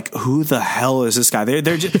just like, who the hell is this guy?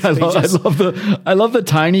 They're just, I love the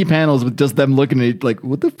tiny panels with just them looking at it like,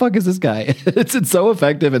 what the fuck is this guy? It's so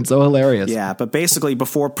effective and so hilarious. Yeah, but basically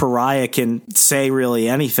before Pariah can say really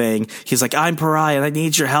anything, he's like, I'm Pariah and I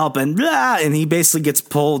need your help, and blah, and he basically gets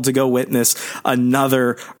pulled to go witness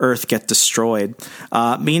another Earth get destroyed.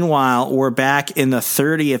 Meanwhile, we're back in the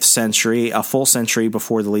 30th century, a full century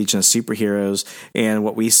before the Legion of Superheroes, and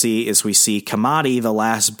what we see Kamadi, the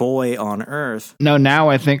last boy on Earth. No, now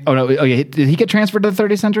I think. Oh no, okay. Did he get transferred to the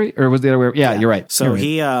 30th century, or was the other way? Yeah, you're right. So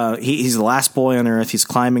you're right. He's the last boy on Earth. He's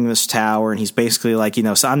climbing this tower, and he's basically like,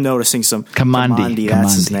 so I'm noticing some Kamandi.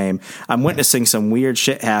 That's his name. I'm witnessing some weird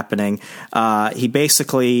shit happening. He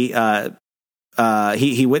basically.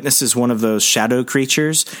 He witnesses one of those shadow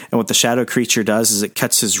creatures, and what the shadow creature does is it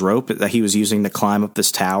cuts his rope that he was using to climb up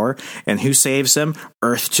this tower. And who saves him?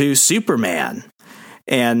 Earth 2 Superman.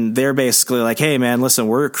 And they're basically like, hey, man, listen,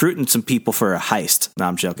 we're recruiting some people for a heist. No,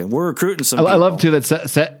 I'm joking. We're recruiting some people. I love, too,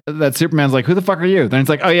 that Superman's like, who the fuck are you? Then it's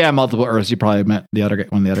like, oh, yeah, multiple Earths. You probably met one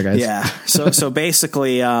of the other guys. Yeah. So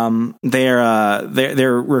basically,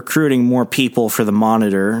 they're recruiting more people for the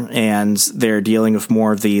Monitor, and they're dealing with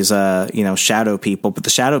more of these, shadow people. But the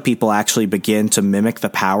shadow people actually begin to mimic the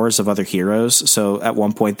powers of other heroes. So at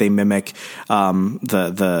one point, they mimic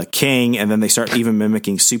the King, and then they start even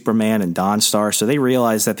mimicking Superman and Dawnstar. So they realize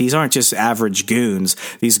that these aren't just average goons.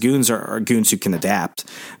 These goons are goons who can adapt.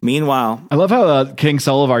 Meanwhile, I love how King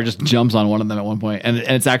Solivar just jumps on one of them at one point, and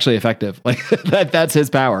it's actually effective. Like that's his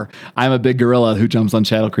power. I'm a big gorilla who jumps on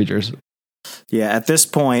shadow creatures. Yeah, at this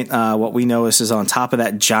point, what we notice is on top of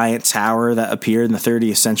that giant tower that appeared in the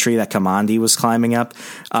 30th century that Kamandi was climbing up,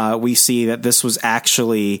 we see that this was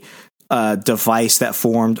actually a device that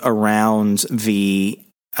formed around the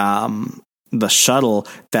shuttle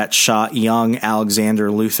that shot young Alexander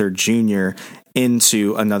Luthor Jr.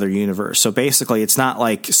 into another universe. So basically, it's not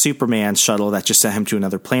like Superman's shuttle that just sent him to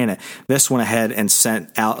another planet. This went ahead and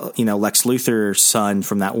sent out, Lex Luthor's son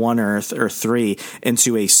from that one Earth 3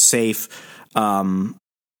 into a safe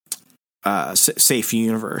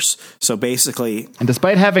universe. So basically, and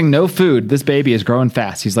despite having no food, this baby is growing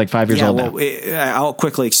fast. He's like 5 years old now. I'll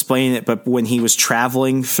quickly explain it, but when he was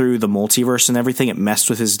traveling through the multiverse and everything, it messed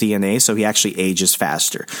with his DNA, so he actually ages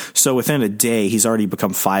faster. So within a day, he's already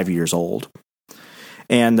become 5 years old.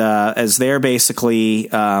 And as they're basically,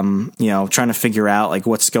 trying to figure out like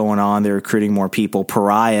what's going on, they're recruiting more people.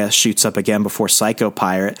 Pariah shoots up again before Psycho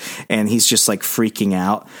Pirate, and he's just like freaking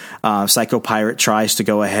out. Psycho Pirate tries to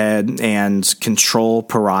go ahead and control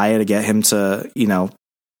Pariah to get him to,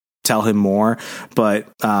 tell him more, but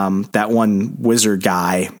that one wizard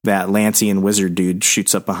guy, that Lancean wizard dude,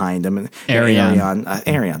 shoots up behind him, and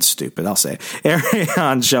Arion's stupid, I'll say.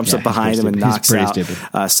 Arion jumps up behind him and knocks out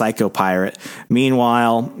Psycho Pirate.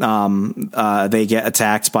 Meanwhile, they get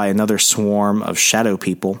attacked by another swarm of shadow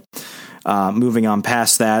people. Moving on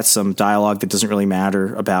past that, some dialogue that doesn't really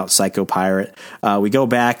matter about Psycho Pirate. We go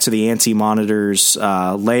back to the Anti-Monitor's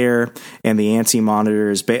lair, and the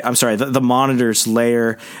Anti-Monitor's the Monitor's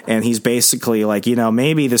lair, and he's basically like,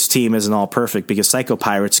 maybe this team isn't all perfect because Psycho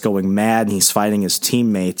Pirate's going mad and he's fighting his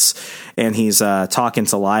teammates, and he's talking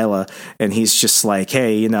to Lila, and he's just like,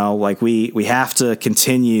 hey, we have to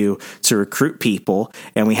continue to recruit people,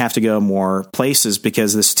 and we have to go more places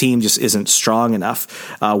because this team just isn't strong enough.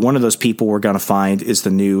 One of those people we're going to find is the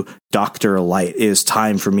new Dr. Light. It is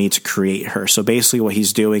time for me to create her. So basically what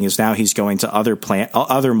he's doing is now he's going to other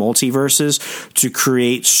multiverses to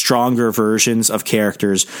create stronger versions of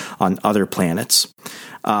characters on other planets.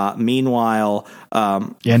 Meanwhile,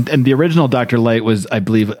 and the original Dr. Light was, I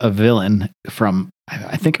believe, a villain from,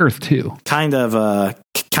 I think, Earth 2. Kind of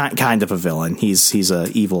kind of a villain. He's a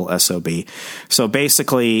evil SOB. So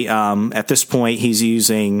basically, at this point, he's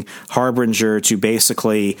using Harbinger to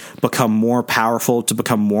basically become more powerful, to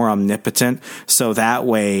become more omnipotent. So that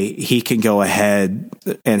way he can go ahead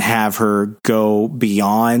and have her go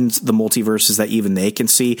beyond the multiverses that even they can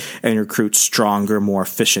see and recruit stronger, more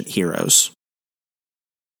efficient heroes.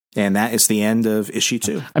 And that is the end of issue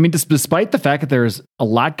 2. I mean, despite the fact that there's a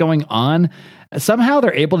lot going on, somehow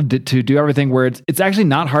they're able to do everything where it's actually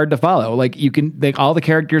not hard to follow. Like all the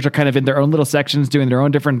characters are kind of in their own little sections doing their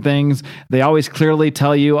own different things. They always clearly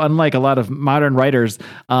tell you, unlike a lot of modern writers,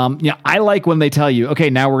 I like when they tell you, okay,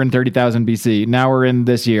 now we're in 30,000 BC. Now we're in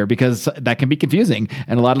this year, because that can be confusing.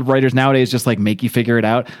 And a lot of writers nowadays just like make you figure it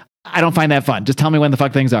out. I don't find that fun. Just tell me when the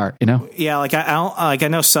fuck things are, you know? Yeah, like I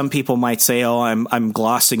know some people might say, "Oh, I'm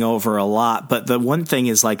glossing over a lot," but the one thing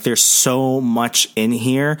is, like, there's so much in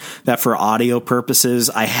here that for audio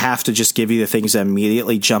purposes, I have to just give you the things that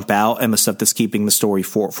immediately jump out and the stuff that's keeping the story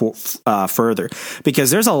further,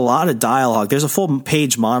 because there's a lot of dialogue. There's a full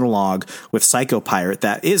page monologue with Psycho Pirate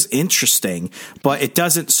that is interesting, but it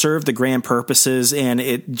doesn't serve the grand purposes, and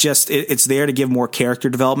it's there to give more character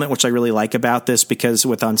development, which I really like about this, because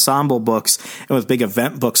with ensemble books and with big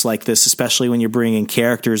event books like this, especially when you're bringing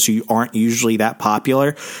characters who aren't usually that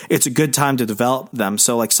popular, it's a good time to develop them.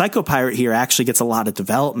 So like Psycho Pirate here actually gets a lot of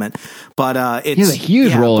development, but it's a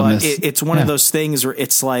huge role in this. It's one of those things where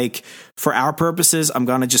it's like, for our purposes, I'm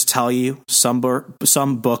going to just tell you some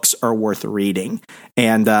books are worth reading.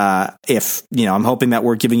 And if, I'm hoping that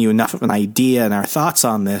we're giving you enough of an idea and our thoughts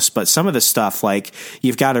on this, but some of the stuff, like,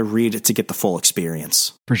 you've got to read it to get the full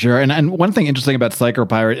experience. For sure. And one thing interesting about Psycho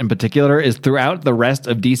Pirate in particular is throughout the rest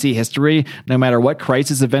of DC history, no matter what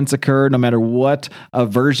crisis events occur, no matter what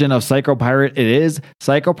version of Psycho Pirate it is,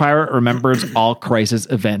 Psycho Pirate remembers all crisis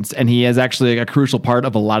events. And he is actually a crucial part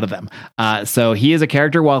of a lot of them. So he is a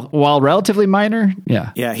character, while relatively minor.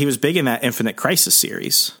 Yeah. Yeah. He was big in that Infinite Crisis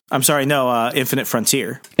series. I'm sorry. No, Infinite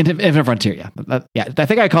Frontier. Infinite Frontier. Yeah. I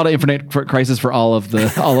think I called it Infinite Crisis for all of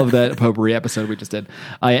that potpourri episode we just did.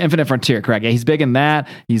 Infinite Frontier. Correct. Yeah. He's big in that.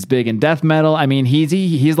 He's big in death metal. I mean,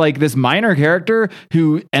 he's like this minor character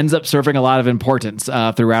who ends up serving a lot of importance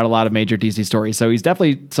throughout a lot of major DC stories. So he's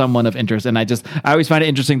definitely someone of interest. And I always find it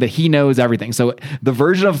interesting that he knows everything. So the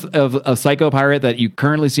version of Psycho Pirate that you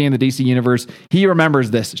currently see in the DC universe, he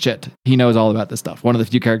remembers this shit. He knows all about this stuff. One of the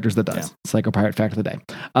few characters that does. Yeah. Psycho Pirate fact of the day.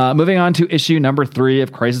 Moving on to issue number 3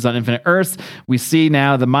 of Crisis on Infinite Earths, we see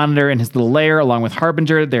now the Monitor in his little lair along with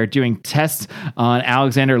Harbinger. They're doing tests on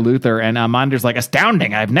Alexander Luthor, and Monitor's like,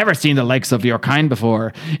 astounding. I've never seen the likes of your kind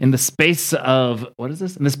before. In the space of, what is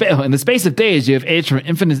this? In the space of days, you have aged from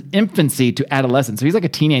infancy to adolescence. So he's like a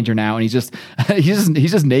teenager now, and he's just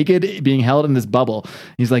naked, being held in this bubble.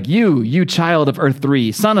 He's like, you child of Earth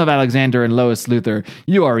 3, son of Alexander and Lois Luthor,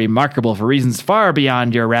 you are remarkable for reasons far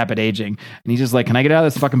beyond your rapid aging. And he's just like, can I get out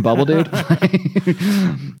of this fucking bubble, dude?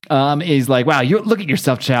 He's like, wow, you look at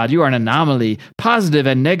yourself, child. You are an anomaly, positive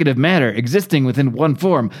and negative matter existing within one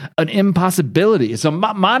form, an impossibility. So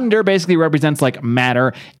Monitor basically represents like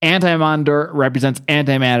matter. Anti-Monitor represents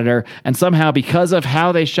antimatter. And somehow, because of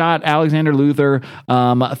how they shot Alexander Luthor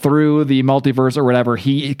through the multiverse or whatever,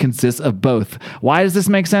 he consists of both. Why does this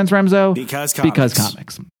make sense, Remzo? Because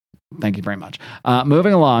comics. Thank you very much.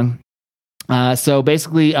 Moving along. So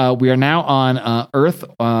basically, we are now on Earth.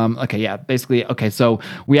 So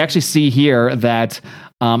we actually see here that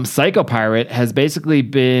Psycho Pirate has basically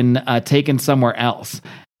been taken somewhere else.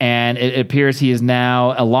 And it appears he is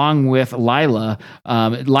now, along with Lila.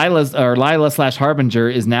 Lila/Harbinger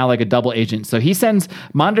is now like a double agent. So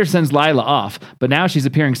Monitor sends Lila off, but now she's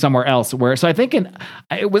appearing somewhere else. So I think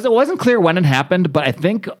it wasn't clear when it happened, but I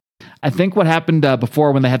think what happened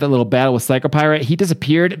before, when they had that little battle with Psycho Pirate, he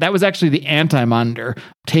disappeared. That was actually the Anti-Monitor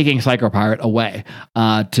taking Psycho Pirate away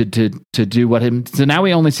to do what him. So now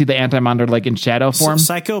we only see the Anti-Monitor like in shadow form. So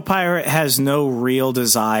Psycho Pirate has no real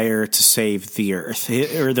desire to save the Earth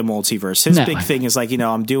or the multiverse. His big thing is like,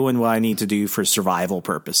 I'm doing what I need to do for survival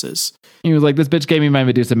purposes. He was like, this bitch gave me my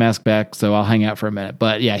Medusa mask back, so I'll hang out for a minute.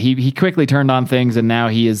 But yeah, he quickly turned on things, and now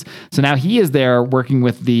he is there working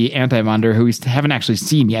with the Anti-Monitor, who we haven't actually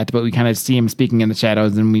seen yet, but we kind of see him speaking in the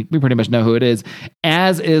shadows, and we pretty much know who it is,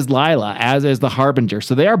 as is Lila, as is the Harbinger.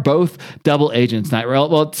 So they are both double agents.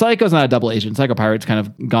 Well, Psycho's not a double agent. Psycho Pirate's kind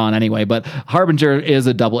of gone anyway, but Harbinger is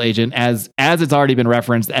a double agent, as it's already been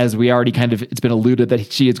referenced, as we already it's been alluded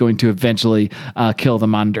that she is going to eventually kill the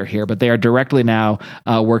Monitor here, but they are directly now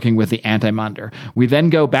working with the Anti-Monitor. We then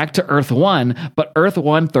go back to Earth 1, but Earth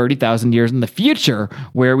 1 30,000 years in the future,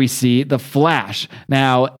 where we see the Flash.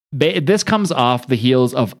 Now, this comes off the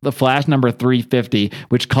heels of the Flash number 350,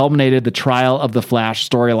 which culminated the Trial of the Flash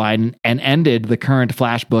storyline and ended the current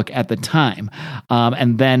Flash book at the time.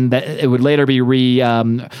 And then it would later be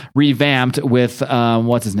revamped with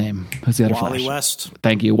what's his name? Who's the other Wally Flash? West.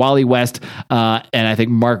 Thank you, Wally West. And I think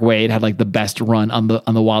Mark Waid had like the best run on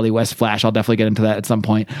the Wally West Flash. I'll definitely get into that at some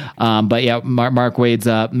point. But yeah, Mark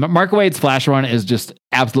Waid's Flash run is just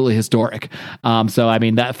absolutely historic. So I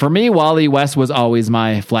mean, that for me, Wally West was always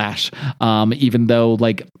my Flash. Even though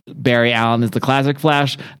like Barry Allen is the classic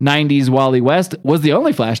Flash, 90s Wally West was the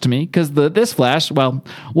only Flash to me, because this Flash, well,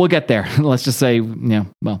 we'll get there. Let's just say,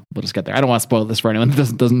 we'll just get there. I don't want to spoil this for anyone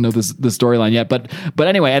that doesn't know the storyline yet. But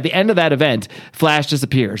anyway, at the end of that event, Flash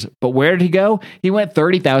disappears. But where did he go? He went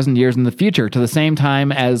 30,000 years in the future, to the same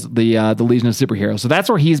time as the Legion of Superheroes. So that's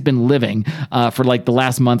where he's been living for like the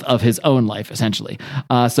last month of his own life, essentially.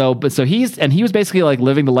 So he was basically like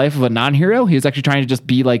living the life of a non-hero. He was actually trying to just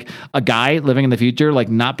be like a guy living in the future, like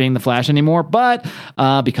not being the Flash anymore. But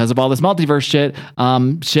because of all this multiverse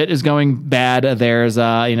shit is going bad. There's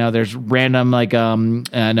random like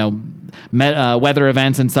weather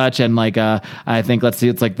events and such, and like I think, let's see,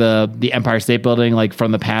 it's like the Empire State Building like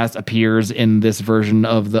from the past appears in this version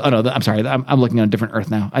of I'm looking on a different Earth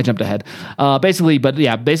now. I jumped ahead. Basically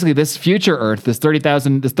this future Earth, this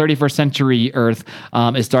 31st century Earth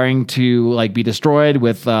is starting to like be destroyed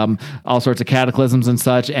with all sorts of cataclysms and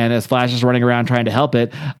such. And as Flash is running around trying to help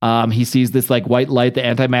it, he sees this like white light, the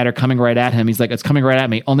antimatter, coming right at him. He's like, it's coming right at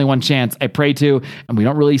me. Only one chance. I pray to, and we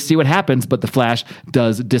don't really see what happens, but the Flash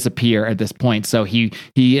does disappear at this point. So he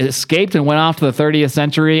escaped and went off to the 30th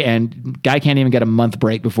century, and guy can't even get a month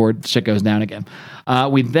break before shit goes down again.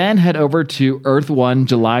 We then head over to Earth 1,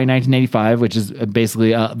 July 1985, which is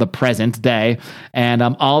basically the present day, and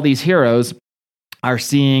all these heroes are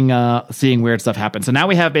seeing weird stuff happen. So now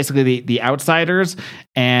we have basically the Outsiders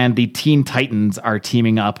and the Teen Titans are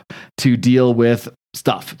teaming up to deal with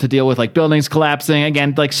stuff, to deal with like buildings collapsing.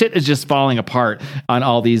 Again, like shit is just falling apart on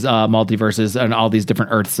all these multiverses and all these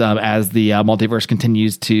different Earths as the multiverse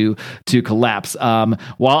continues to collapse. While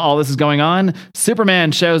all this is going on,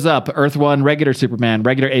 Superman shows up. Earth 1, regular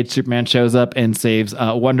age Superman shows up and saves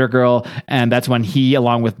Wonder Girl, and that's when he,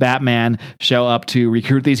 along with Batman, show up to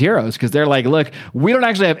recruit these heroes, because they're like, look, we don't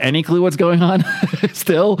actually have any clue what's going on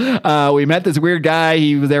still. We met this weird guy,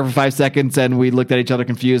 he was there for 5 seconds, and we looked at each other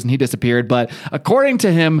confused, and he disappeared. But according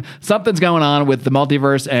to him, something's going on with the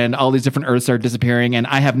multiverse, and all these different Earths are disappearing, and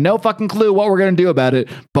I have no fucking clue what we're going to do about it,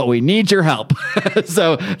 but we need your help.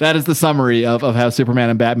 So that is the summary of how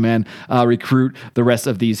Superman and Batman recruit the rest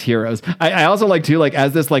of these heroes. I also like too, like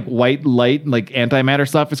as this like white light, like antimatter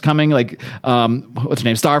stuff is coming, like what's her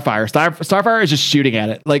name? Starfire is just shooting at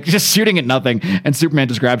it, like just shooting at nothing, and Superman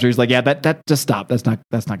just grabs her. He's like, yeah, that just stop. That's not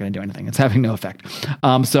going to do anything. It's having no effect.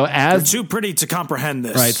 So as they're too pretty to comprehend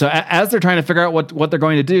this, right? So as they're trying to figure out what they're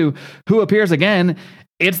going to do, who appears again?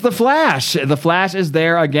 It's the Flash. The Flash is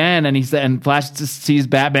there again, and Flash just sees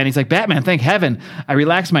Batman. He's like, Batman, thank heaven. I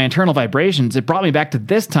relaxed my internal vibrations. It brought me back to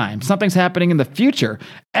this time. Something's happening in the future.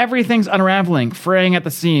 Everything's unraveling, fraying at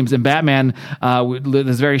the seams. And Batman, with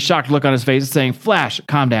this very shocked look on his face, is saying, Flash,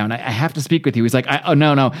 calm down. I have to speak with you. He's like,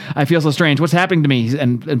 no, I feel so strange. What's happening to me?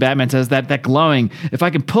 And Batman says, that glowing, if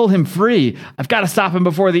I can pull him free, I've got to stop him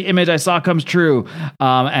before the image I saw comes true.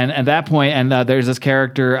 And at that point, there's this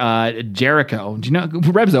character, Jericho. Do you know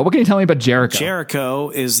Rebzo, what can you tell me about Jericho? Jericho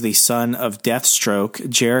is the son of Deathstroke.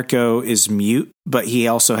 Jericho is mute, but he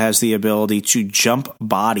also has the ability to jump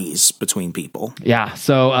bodies between people. Yeah,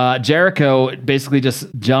 so Jericho basically just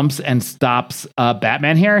jumps and stops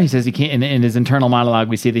Batman here. He says he can't, in his internal monologue,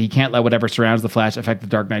 we see that he can't let whatever surrounds the Flash affect the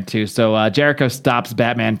Dark Knight too. So Jericho stops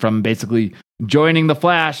Batman from basically joining the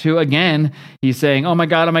Flash, who again, he's saying, oh my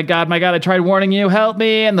God, I tried warning you, help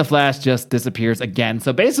me. And the Flash just disappears again.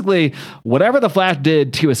 So basically, whatever the Flash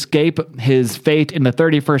did to escape his fate in the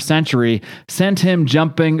 31st century sent him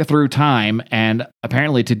jumping through time and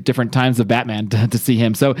apparently to different times of Batman to see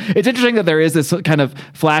him. So it's interesting that there is this kind of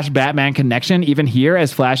Flash Batman connection even here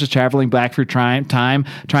as Flash is traveling back through time,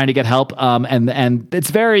 trying to get help. And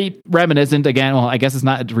it's very reminiscent again. Well, I guess it's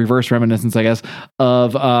not reverse reminiscence, I guess,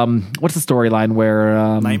 of what's the storyline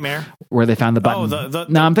where Nightmare, where they found the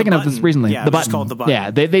button. I'm thinking of this recently. Yeah, the button. It's called The Button.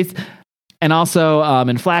 Yeah, they And also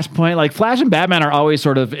in Flashpoint, like Flash and Batman are always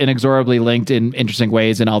sort of inexorably linked in interesting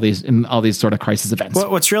ways in all these sort of crisis events.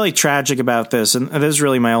 What's really tragic about this, and this is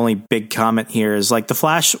really my only big comment here, is like the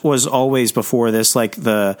Flash was always before this like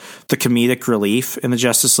the comedic relief in the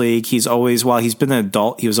Justice League. He's always, while he's been an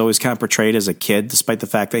adult, he was always kind of portrayed as a kid, despite the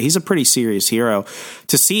fact that he's a pretty serious hero.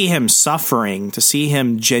 To see him suffering, to see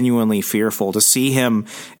him genuinely fearful, to see him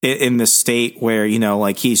in this state where, you know,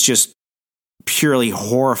 like he's just purely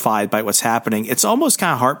horrified by what's happening. It's almost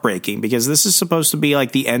kind of heartbreaking because this is supposed to be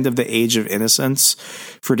like the end of the age of innocence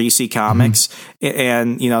for DC Comics. Mm-hmm.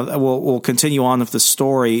 And, you know, we'll continue on with the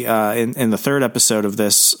story in the third episode of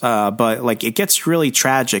this. But like it gets really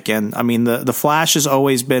tragic. And I mean, the Flash has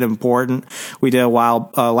always been important. We did a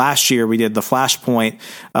while last year, we did the Flashpoint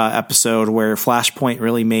episode where Flashpoint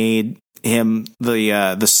really made him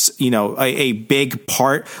a big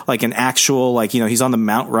part, like an actual, like, you know, he's on the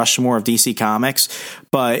Mount Rushmore of DC Comics.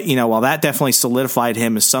 But, you know, while that definitely solidified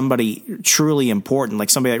him as somebody truly important, like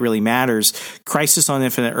somebody that really matters, Crisis on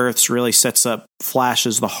Infinite Earths really sets up Flash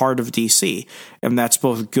as the heart of DC. And that's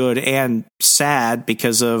both good and sad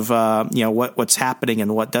because of, what's happening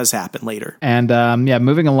and what does happen later. And,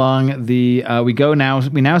 moving along, we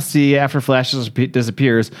now see, after Flash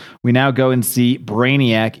disappears, we now go and see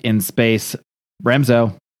Brainiac in space.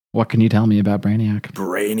 Remzo, what can you tell me about Brainiac?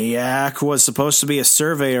 Brainiac was supposed to be a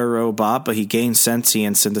surveyor robot, but he gained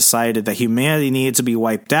sentience and decided that humanity needed to be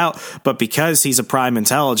wiped out. But because he's a prime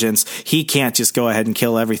intelligence, he can't just go ahead and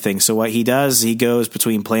kill everything. So what he does, he goes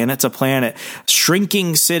between planet to planet,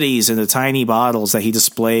 shrinking cities into tiny bottles that he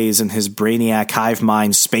displays in his Brainiac hive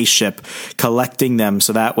mind spaceship, collecting them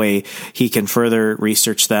so that way he can further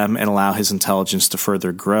research them and allow his intelligence to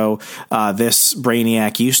further grow. This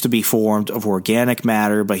Brainiac used to be formed of organic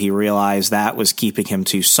matter, but he realized that was keeping him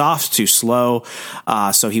too soft, too slow.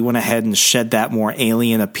 So he went ahead and shed that more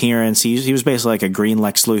alien appearance. He was basically like a green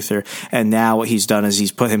Lex Luthor. And now what he's done is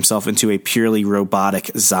he's put himself into a purely robotic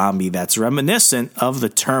zombie that's reminiscent of the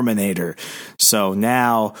Terminator. So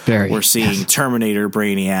now we're seeing Terminator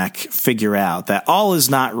Brainiac figure out that all is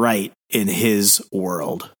not right in his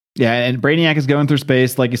world. Yeah, and Brainiac is going through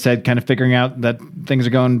space, like you said, kind of figuring out that things are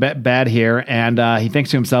going bad here, and he thinks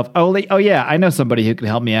to himself, oh yeah, I know somebody who can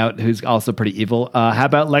help me out who's also pretty evil. How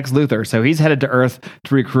about Lex Luthor? So he's headed to Earth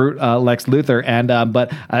to recruit Lex Luthor, and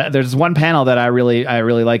but there's one panel that I really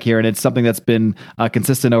like here, and it's something that's been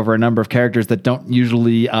consistent over a number of characters that don't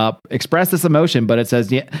usually express this emotion, but it says,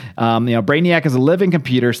 Brainiac is a living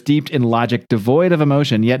computer steeped in logic, devoid of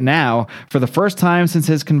emotion, yet now, for the first time since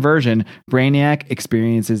his conversion, Brainiac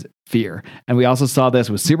experiences fear. And we also saw this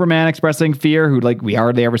with Superman expressing fear, who like we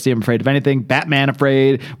hardly ever see him afraid of anything. Batman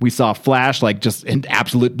afraid. We saw Flash like just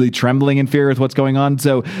absolutely trembling in fear with what's going on.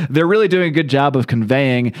 So they're really doing a good job of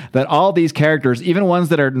conveying that all these characters, even ones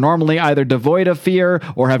that are normally either devoid of fear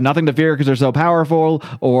or have nothing to fear because they're so powerful,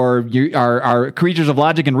 or are creatures of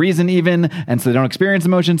logic and reason even, and so they don't experience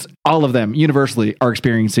emotions, all of them universally are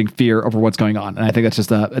experiencing fear over what's going on. And I think that's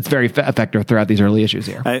just it's very effective throughout these early issues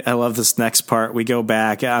here. I love this next part. We go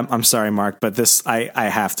back. I'm sorry, Mark, but this I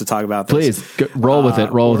have to talk about this. Please roll with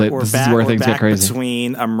it. Roll with it. This is where things get crazy.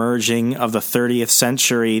 Between a merging of the 30th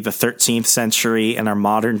century, the 13th century, and our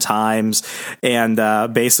modern times, and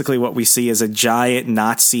basically what we see is a giant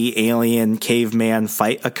Nazi alien caveman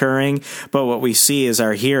fight occurring. But what we see is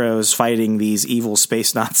our heroes fighting these evil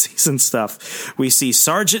space Nazis and stuff. We see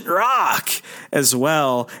Sergeant Rock as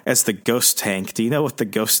well as the Ghost Tank. Do you know what the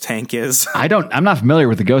Ghost Tank is? I'm not familiar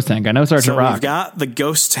with the Ghost Tank. I know Sergeant Rock. We've got the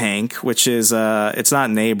Ghost Tank, which is it's not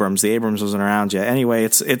an Abrams. The Abrams wasn't around yet. Anyway,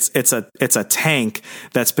 it's a tank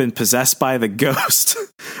that's been possessed by the ghost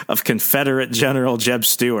of Confederate General Jeb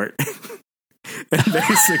Stuart. And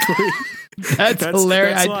basically, that's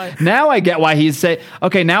hilarious. Now I get why he's saying.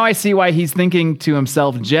 Okay, now I see why he's thinking to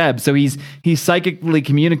himself, Jeb. So he's psychically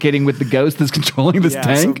communicating with the ghost that's controlling this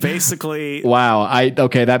tank. So basically, wow.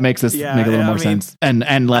 That makes this make a little more sense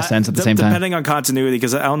and less sense at the same time. Depending on continuity,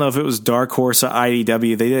 because I don't know if it was Dark Horse or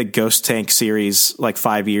IDW. They did a Ghost Tank series like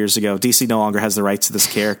 5 years ago. DC no longer has the rights to this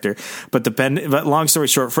character. But long story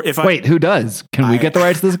short, who does? Can we get the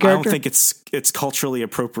rights to this character? I don't think it's culturally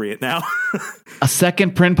appropriate now. A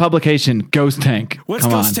second print publication, Ghost Tank. What's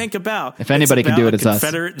Ghost Tank about? If anybody can do it, it's us.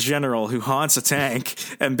 Confederate general who haunts a tank,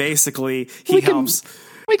 and basically he helps.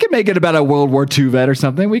 We could make it about a World War II vet or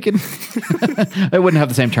something. We could. It wouldn't have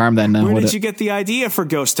the same charm then. Where did you get the idea for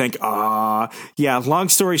Ghost Tank? Yeah. Long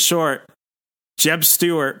story short, Jeb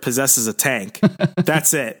Stuart possesses a tank.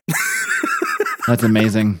 That's it. That's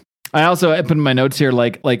amazing. I also put in my notes here,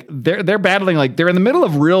 like they're battling, like they're in the middle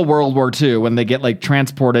of real World War II when they get like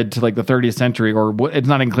transported to like the 30th century, or it's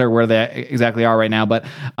not even clear where they exactly are right now. But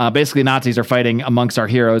basically, Nazis are fighting amongst our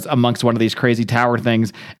heroes amongst one of these crazy tower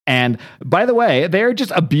things. And by the way, they're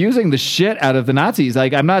just abusing the shit out of the Nazis.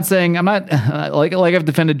 Like I'm not like I've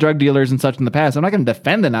defended drug dealers and such in the past. I'm not going to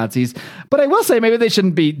defend the Nazis, but I will say maybe they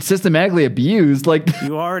shouldn't be systematically abused. Like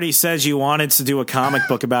you already said you wanted to do a comic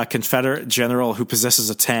book about Confederate general who possesses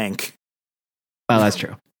a tank. Well, that's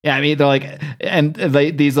true. Yeah, I mean, they're like, and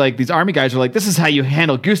these army guys are like, this is how you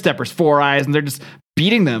handle Goose Stepper's 4 eyes, and they're just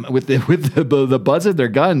beating them with the buzz of their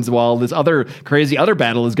guns while this other crazy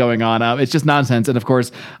battle is going on. It's just nonsense. And of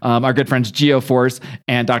course, our good friends Geoforce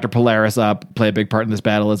and Dr. Polaris play a big part in this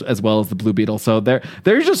battle as well as the Blue Beetle. So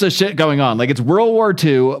there's just a shit going on. Like it's World War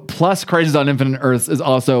II plus Crisis on Infinite Earths is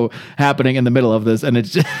also happening in the middle of this, and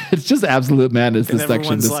it's just absolute madness. This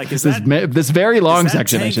section, this very long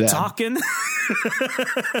section, I should add. Talking?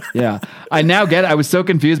 Yeah, I now get it. I was so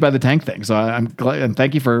confused by the tank thing, so I'm glad, and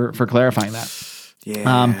thank you for clarifying that.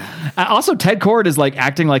 Yeah. Also, Ted Kord is like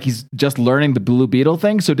acting like he's just learning the Blue Beetle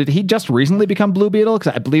thing. So did he just recently become Blue Beetle?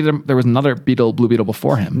 Because I believe there was another Blue Beetle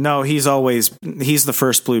before him. No, he's the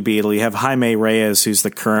first Blue Beetle. You have Jaime Reyes, who's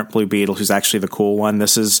the current Blue Beetle, who's actually the cool one.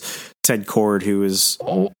 This is Ted Kord, who is...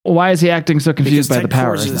 Why is he acting so confused by the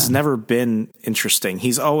powers? Ted Kord has never been interesting.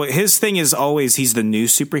 His thing is always he's the new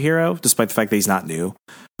superhero, despite the fact that he's not new.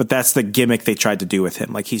 But that's the gimmick they tried to do with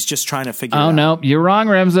him. Like he's just trying to figure it out. Oh, no, you're wrong,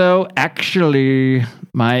 Remzo. Actually,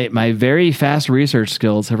 my very fast research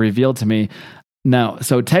skills have revealed to me. No,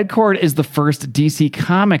 so Ted Kord is the first DC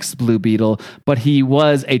Comics Blue Beetle, but he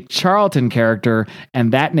was a Charlton character,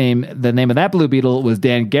 and the name of that Blue Beetle was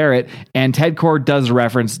Dan Garrett, and Ted Kord does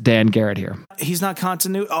reference Dan Garrett here. He's not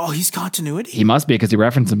continuity. Oh, he's continuity. He must be because he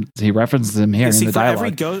references him here in the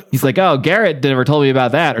dialogue. He's like, "Oh, Garrett never told me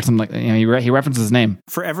about that," or something like that. You know, he references his name.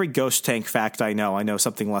 For every Ghost Tank fact I know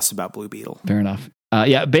something less about Blue Beetle. Fair enough.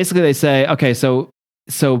 Yeah, basically they say, okay, so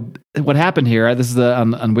what happened here, this is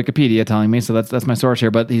on Wikipedia telling me, so that's my source here,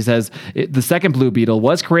 but he says the second Blue Beetle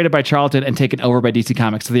was created by Charlton and taken over by DC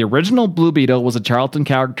Comics. So the original Blue Beetle was a Charlton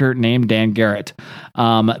character named Dan Garrett.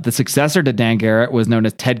 The successor to Dan Garrett was known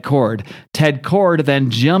as Ted Kord. Ted Kord then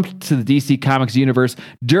jumped to the DC Comics universe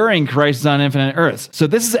during Crisis on Infinite Earths. So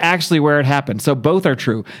this is actually where it happened. So both are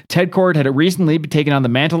true. Ted Kord had recently taken on the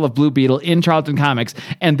mantle of Blue Beetle in Charlton Comics,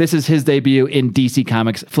 and this is his debut in DC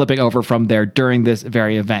Comics, flipping over from there during this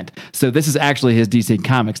very event. So this is actually his DC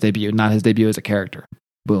Comics debut, not his debut as a character.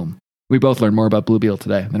 Boom. We both learned more about Blue Beetle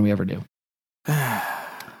today than we ever do. Yeah.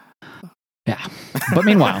 But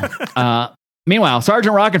meanwhile,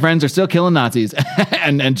 Sergeant Rock and friends are still killing Nazis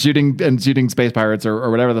and shooting space pirates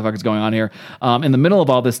or whatever the fuck is going on here. In the middle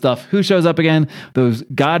of all this stuff, who shows up again? Those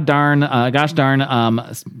gosh darn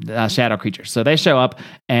shadow creatures. So they show up,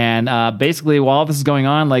 and basically while this is going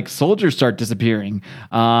on, like soldiers start disappearing,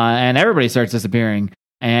 and everybody starts disappearing.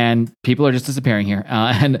 And people are just disappearing here.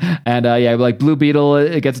 Like Blue Beetle,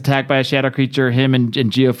 it gets attacked by a shadow creature. Him and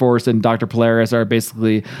Geoforce and Dr. Polaris are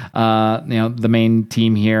basically, the main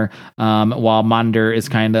team here. While Monder is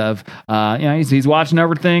kind of, he's watching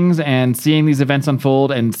over things and seeing these events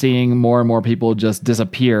unfold and seeing more and more people just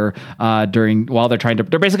disappear while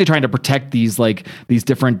they're basically trying to protect these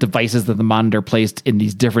different devices that the Monder placed in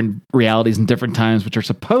these different realities and different times, which are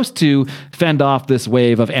supposed to fend off this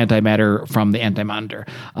wave of antimatter from the Anti-Monder.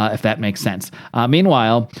 If that makes sense.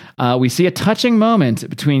 Meanwhile, we see a touching moment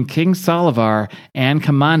between King Solivar and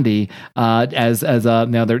Kamandi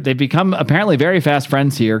they've become apparently very fast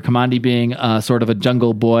friends here. Kamandi being sort of a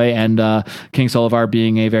jungle boy and King Solivar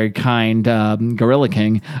being a very kind gorilla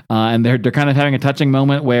king. And they're kind of having a touching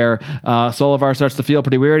moment where Solivar starts to feel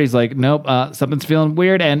pretty weird. He's like, nope, something's feeling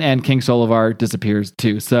weird. And King Solivar disappears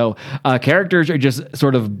too. So characters are just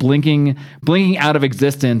sort of blinking out of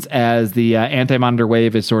existence as the Anti-Monder wave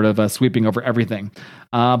is sort of sweeping over everything.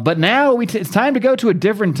 But now it's time to go to a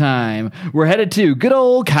different time. We're headed to good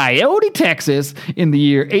old Coyote, Texas in the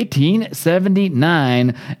year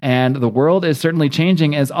 1879. And the world is certainly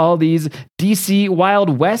changing as all these DC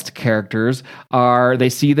Wild West characters they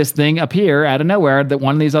see this thing appear out of nowhere, that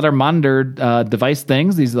one of these other Monder device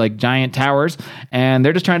things, these like giant towers, and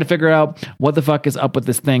they're just trying to figure out what the fuck is up with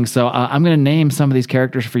this thing. So I'm going to name some of these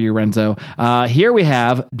characters for you, Renzo. Here we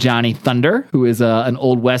have Johnny Thunder, who is an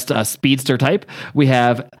Old West speedster type. We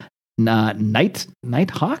have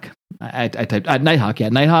Nighthawk. I typed Nighthawk. Yeah,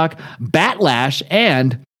 Nighthawk, Batlash,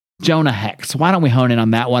 and Jonah Hex. Why don't we hone in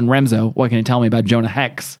on that one, Remzo? What can you tell me about Jonah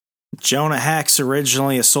Hex? Jonah Hex,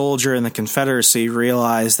 originally a soldier in the Confederacy,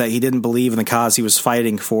 realized that he didn't believe in the cause he was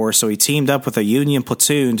fighting for, so he teamed up with a Union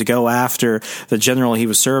platoon to go after the general he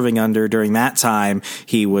was serving under. During that time,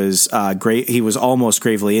 he was almost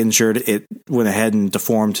gravely injured. It went ahead and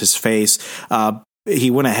deformed his face.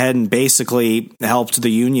 He went ahead and basically helped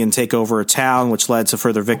the Union take over a town, which led to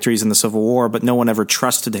further victories in the Civil War, but no one ever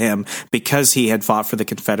trusted him because he had fought for the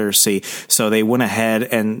Confederacy. So they went ahead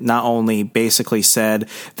and not only basically said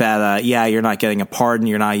that, you're not getting a pardon,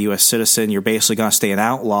 you're not a U.S. citizen, you're basically going to stay an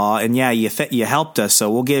outlaw, and you helped us,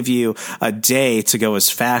 so we'll give you a day to go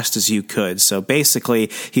as fast as you could. So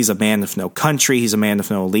basically, he's a man of no country, he's a man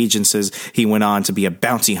of no allegiances. He went on to be a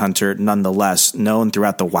bounty hunter, nonetheless, known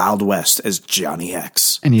throughout the Wild West as Johnny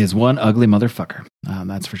Hex. And he is one ugly motherfucker.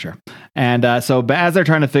 That's for sure. And so as they're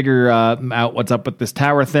trying to figure out what's up with this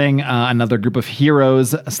tower thing, another group of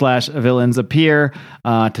heroes / villains appear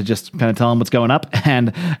to just kind of tell them what's going up.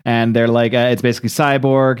 And they're like, it's basically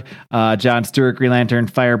Cyborg, John Stewart, Green Lantern,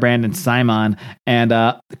 Firebrand, and Simon. And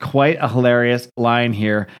quite a hilarious line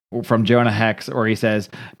here from Jonah Hex, where he says,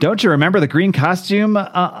 "Don't you remember the green costume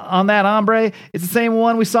on that hombre? It's the same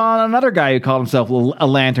one we saw on another guy who called himself a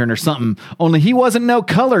lantern or something. Only he wasn't no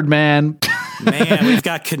colored man." Man, we've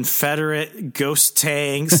got Confederate ghost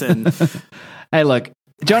tanks and hey, look,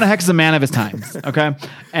 Jonah Hex is a man of his times, okay?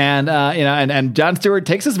 And, and John Stewart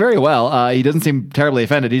takes this very well. He doesn't seem terribly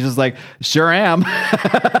offended. He's just like, "Sure am."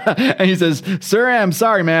 And he says, "Sir am,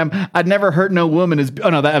 sorry, ma'am. I'd never hurt no woman."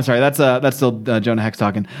 I'm sorry. That's still Jonah Hex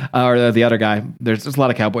talking, or the other guy. There's a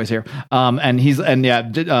lot of cowboys here. John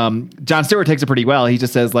Stewart takes it pretty well. He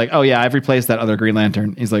just says like, "Oh yeah, I've replaced that other Green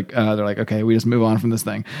Lantern." He's like, they're like, "Okay, we just move on from this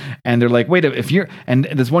thing." And they're like, "Wait, if you're," and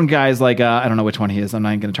this one guy's like, I don't know which one he is. I'm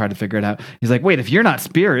not going to try to figure it out. He's like, "Wait, if you're not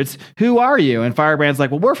spirits, who are you?" And Firebrand's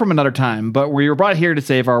like, "Well, we're from another time, but we were brought here to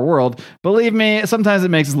save our world. Believe me, sometimes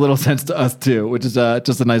it makes a little sense to us too," which is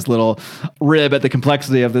just a nice little rib at the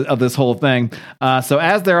complexity of this whole thing. So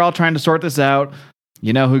as they're all trying to sort this out,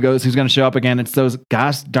 you know who's going to show up again? It's those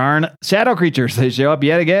gosh darn shadow creatures. They show up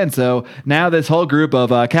yet again. So now this whole group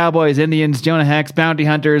of cowboys, Indians, Jonah Hex, bounty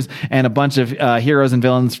hunters, and a bunch of heroes and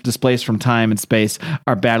villains displaced from time and space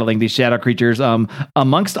are battling these shadow creatures.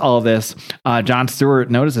 Amongst all of this, John Stewart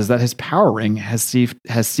notices that his power ring has ceased.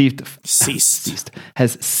 His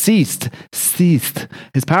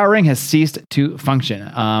power ring has ceased to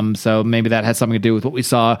function. So maybe that has something to do with what we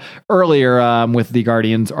saw earlier with the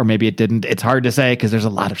Guardians, or maybe it didn't. It's hard to say because there's a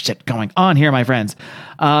lot of shit going on here, my friends.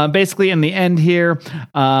 Basically, in the end here,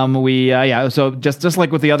 so just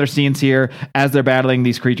like with the other scenes here, as they're battling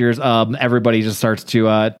these creatures, everybody just starts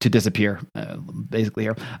to disappear, basically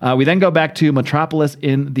here. We then go back to Metropolis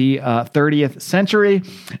in the 30th century,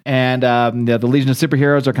 and the Legion of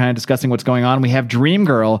Superheroes are kind of discussing what's going on. We have Dream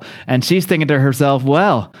Girl, and she's thinking to herself,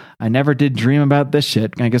 "Well, I never did dream about this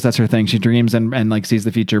shit." I guess that's her thing. She dreams and like sees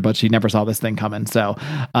the future, but she never saw this thing coming. So,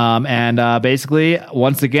 basically,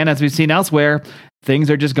 once again, as we've seen elsewhere,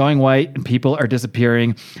 things are just going white and people are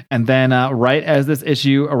disappearing. And then right as this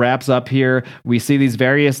issue wraps up here, we see these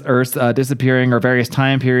various Earths disappearing, or various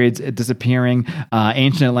time periods disappearing.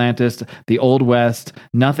 Ancient Atlantis, the Old West,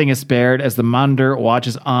 nothing is spared as the Monitor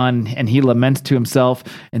watches on and he laments to himself,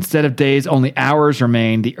 "Instead of days, only hours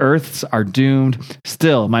remain. The Earths are doomed.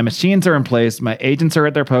 Still, my machines are in place. My agents are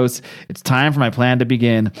at their posts. It's time for my plan to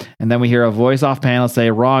begin." And then we hear a voice off panel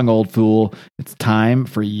say, "Wrong, old fool. It's time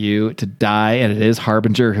for you to die." And it is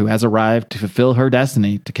Harbinger who has arrived to fulfill her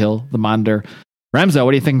destiny to kill the Monitor. Remzo,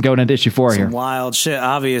 what do you think going into issue 4 here? Some wild shit.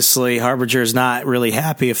 Obviously, Harbinger's not really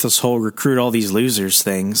happy if this whole recruit all these losers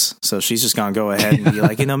things. So she's just going to go ahead and be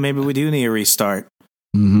like, maybe we do need a restart.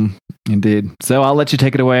 Mm-hmm. Indeed. So I'll let you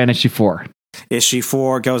take it away on issue 4. Issue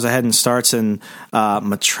 4 goes ahead and starts in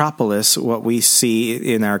Metropolis. What we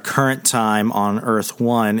see in our current time on Earth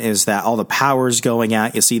 1 is that all the power's going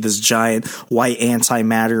out. You see this giant white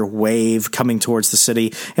antimatter wave coming towards the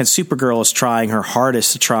city, and Supergirl is trying her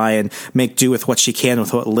hardest to try and make do with what she can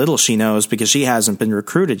with what little she knows, because she hasn't been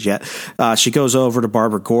recruited yet. She goes over to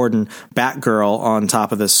Barbara Gordon, Batgirl, on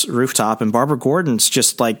top of this rooftop, and Barbara Gordon's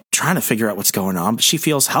just like trying to figure out what's going on, but she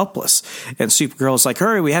feels helpless. And Supergirl's like,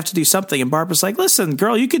 "Hurry, we have to do something." And Barbara's like, "Listen,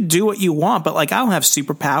 girl, you could do what you want, but like I don't have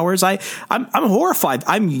superpowers. I'm horrified.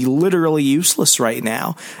 I'm literally useless right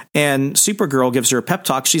now." And Supergirl gives her a pep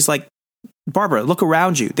talk. She's like, Barbara, look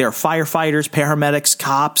around you. There are firefighters, paramedics,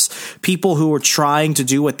 cops, people who are trying to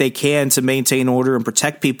do what they can to maintain order and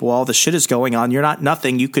protect people. All the shit is going on. You're not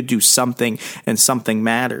nothing. You could do something, and something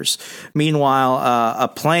matters. Meanwhile, a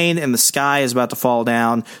plane in the sky is about to fall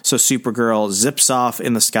down, so Supergirl zips off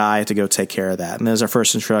in the sky to go take care of that. And there's our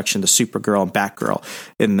first introduction to Supergirl and Batgirl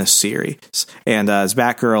in this series. And as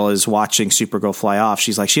Batgirl is watching Supergirl fly off,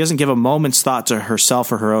 she's like, she doesn't give a moment's thought to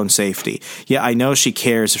herself or her own safety. Yeah, I know she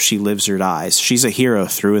cares if she lives or dies. She's a hero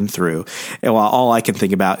through and through. And while all I can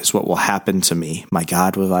think about is what will happen to me, my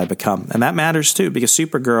God, what will I become? And that matters too, because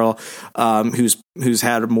Supergirl, who's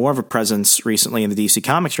had more of a presence recently in the DC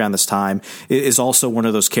Comics around this time, is also one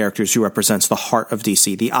of those characters who represents the heart of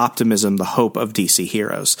DC, the optimism, the hope of DC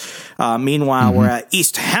heroes. Meanwhile, we're at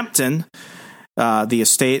East Hampton, the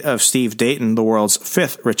estate of Steve Dayton, the world's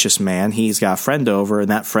 5th richest man. He's got a friend over, and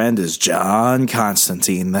that friend is John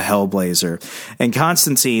Constantine, the Hellblazer. And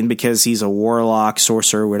Constantine, because he's a warlock,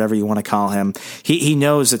 sorcerer, whatever you want to call him, he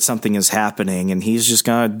knows that something is happening, and he's just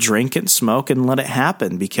going to drink and smoke and let it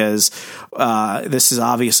happen, because this is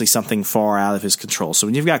obviously something far out of his control. So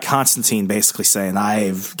when you've got Constantine basically saying,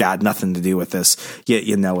 I've got nothing to do with this,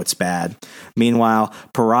 you know it's bad. Meanwhile,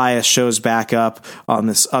 Pariah shows back up on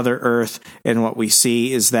this other Earth, and what we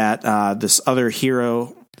see is that this other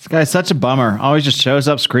hero... This guy's such a bummer. Always just shows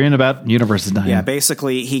up screaming about universes dying. Yeah,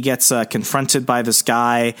 basically, he gets confronted by this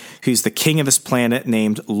guy who's the king of this planet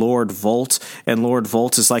named Lord Volt. And Lord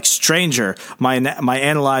Volt is like, stranger, my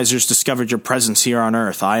analyzers discovered your presence here on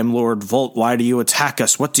Earth. I am Lord Volt. Why do you attack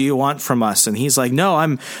us? What do you want from us? And he's like, no,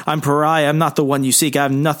 I'm Pariah. I'm not the one you seek. I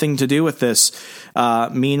have nothing to do with this.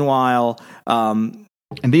 Meanwhile...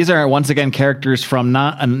 and these are, once again, characters from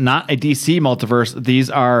not a DC multiverse. These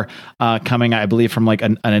are coming, I believe, from like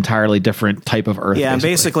an entirely different type of Earth. Yeah,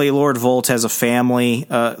 basically Lord Volt has a family,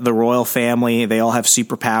 the royal family. They all have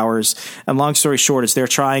superpowers. And long story short, is they're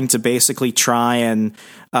trying to basically try and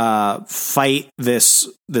fight this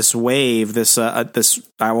wave, this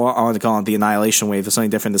I want to call it the annihilation wave. It's something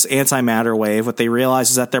different. This antimatter wave. What they realize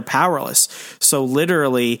is that they're powerless. So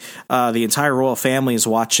literally, the entire royal family is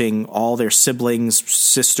watching all their siblings,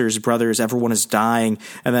 sisters, brothers. Everyone is dying,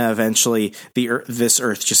 and then eventually this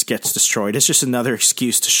Earth just gets destroyed. It's just another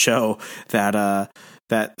excuse to show that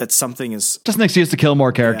that something is just an excuse to kill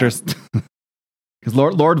more characters. Because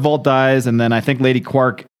Lord Volt dies, and then I think Lady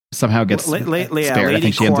Quark somehow gets spared. Lady I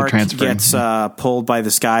think she ends up Quark transferring. gets pulled by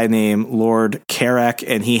this guy named Lord Karek,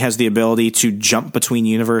 and he has the ability to jump between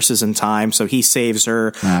universes and time. So he saves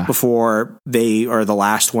her before they are the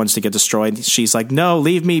last ones to get destroyed. She's like, no,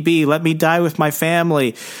 leave me be. Let me die with my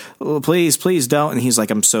family. Please, please don't. And he's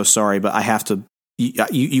like, I'm so sorry, but I have to.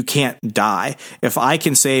 You can't die. If I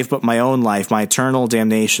can save but my own life, my eternal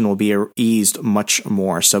damnation will be eased much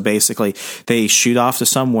more. So basically, they shoot off to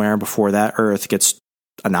somewhere before that Earth gets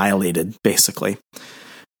annihilated, basically.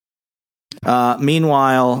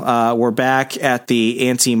 Meanwhile, we're back at the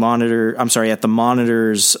at the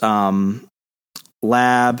Monitor's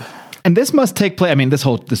lab. And this must take place. I mean, this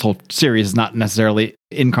whole series is not necessarily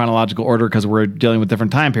in chronological order because we're dealing with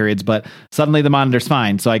different time periods, but suddenly the Monitor's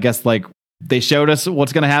fine. So I guess like they showed us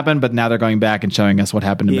what's going to happen, but now they're going back and showing us what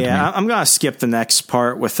happened in between. Yeah, I'm going to skip the next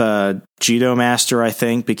part with a Judo Master, I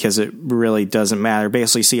think, because it really doesn't matter.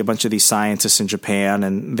 Basically, see a bunch of these scientists in Japan,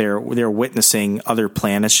 and they're witnessing other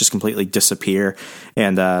planets just completely disappear,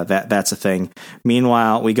 and that's a thing.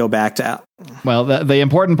 Meanwhile, we go back to... Well, the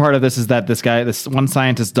important part of this is that this one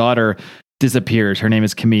scientist's daughter disappears. Her name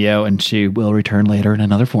is Camillo, and she will return later in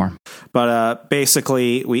another form. But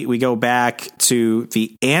basically, we go back to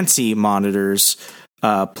the Anti-Monitor's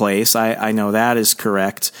place. I know that is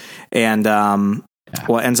correct. And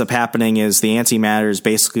what ends up happening is the Antimatter is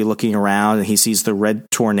basically looking around, and he sees the red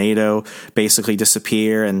tornado basically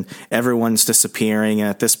disappear, and everyone's disappearing. And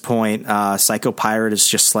at this point, Psycho Pirate is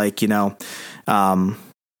just like,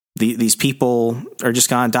 these people are just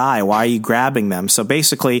going to die. Why are you grabbing them? So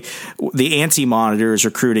basically, the Anti-Monitor is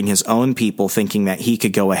recruiting his own people, thinking that he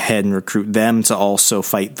could go ahead and recruit them to also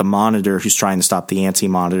fight the Monitor, who's trying to stop the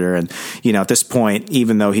Anti-Monitor. And, at this point,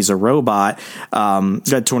 even though he's a robot,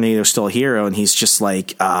 Red Tornado is still a hero, and he's just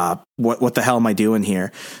like, what the hell am I doing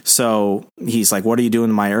here? So he's like, what are you doing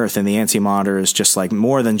to my Earth? And the Anti-Monitor is just like,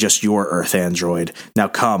 more than just your Earth, android. Now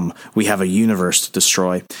come, we have a universe to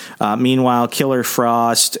destroy. Meanwhile, Killer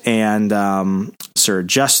Frost and Sir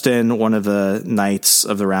Justin, one of the Knights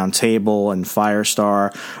of the Round Table, and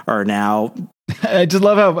Firestar are now I just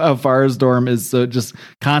love how Firestorm is so just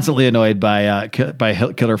constantly annoyed by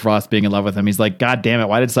Killer Frost being in love with him. He's like, God damn it,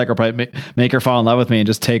 why did Psychopite make her fall in love with me and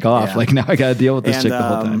just take off? Yeah. Like, now I got to deal with this chick the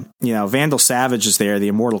whole time. You know, Vandal Savage is there, the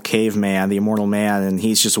immortal caveman, the immortal man, and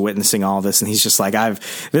he's just witnessing all this, and he's just like,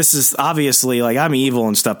 this is obviously like, I'm evil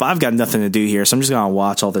and stuff, but I've got nothing to do here, so I'm just gonna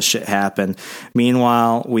watch all this shit happen.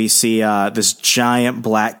 Meanwhile, we see this giant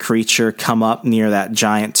black creature come up near that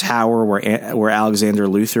giant tower where Alexander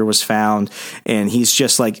Luthor was found, and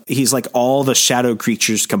he's like all the shadow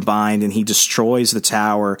creatures combined, and he destroys the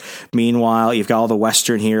tower. Meanwhile, you've got all the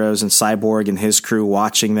Western heroes and Cyborg and his crew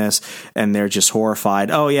watching this, and they're just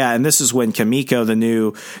horrified. Oh yeah, and this is when Kimiko, the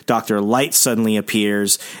new Dr. Light, suddenly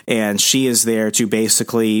appears, and she is there to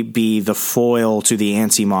basically be the foil to the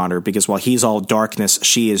Anti-Monitor, because while he's all darkness,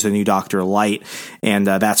 she is the new Dr. Light, and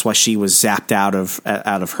that's why she was zapped out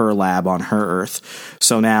of her lab on her Earth.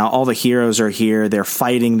 So now all the heroes are here, they're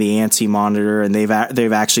fighting the Anti-Monitor, and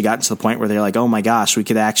they've actually gotten to the point where they're like, oh my gosh, we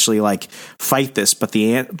could actually like fight this, but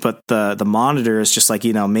the Monitor is just like,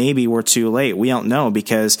 you know, maybe we're too late. We don't know,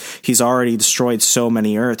 because he's already destroyed so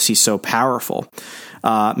many Earths. He's so powerful.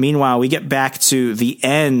 Meanwhile, we get back to the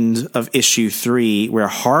end of issue 3 where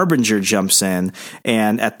Harbinger jumps in,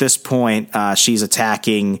 and at this point, she's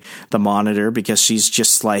attacking the Monitor because she's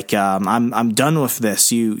just like, I'm done with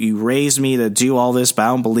this. You raised me to do all this, but I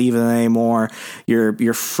don't believe in it anymore. You're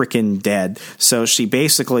freaking dead. So she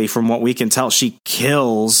basically, from what we can tell, she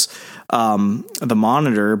kills the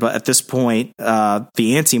Monitor, but at this point,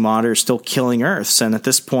 the Anti-Monitor is still killing Earths, and at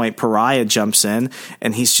this point, Pariah jumps in,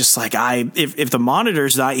 and he's just like, if the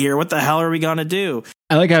Monitor's not here, what the hell are we gonna do?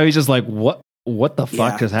 I like how he's just like, what the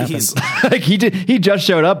fuck just happened? Like he just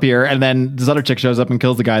showed up here, and then this other chick shows up and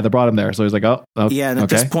kills the guy that brought him there. So he's like, oh yeah. And at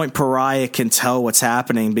okay. this point, Pariah can tell what's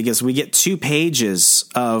happening, because we get 2 pages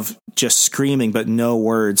of just screaming but no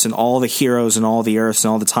words, and all the heroes and all the Earths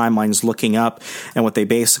and all the timelines looking up, and what they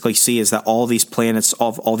basically see is that all these planets,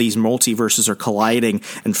 all these multiverses are colliding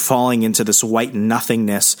and falling into this white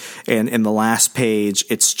nothingness. And in the last page,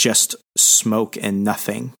 it's just smoke and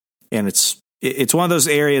nothing, and it's one of those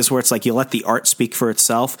areas where it's like, you let the art speak for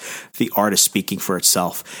itself. The art is speaking for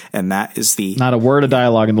itself, and that is not a word of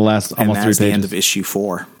dialogue in the last almost 3 pages. The end of issue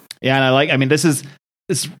 4. Yeah, and I mean, this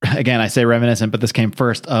again, I say reminiscent, but this came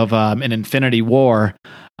first of an Infinity War,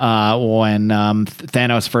 when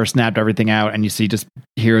Thanos first snapped everything out, and you see just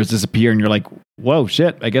heroes disappear, and you're like, whoa,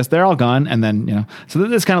 shit, I guess they're all gone. And then, you know, so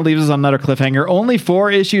this kind of leaves us on another cliffhanger. Only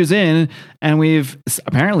 4 issues in, and we've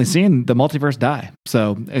apparently seen the multiverse die.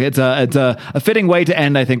 So it's a fitting way to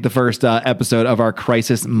end, I think, the first episode of our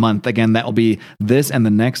Crisis Month. Again, that will be this and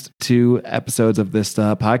the next 2 episodes of this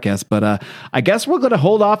podcast. But I guess we're going to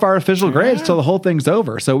hold off our official grades till the whole thing's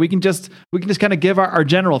over, so we can just kind of give our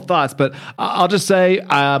general thoughts. But I'll just say,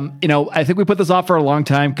 you know, I think we put this off for a long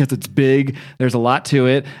time because it's big. There's a lot to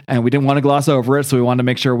it, and we didn't want to gloss over it, so we wanted to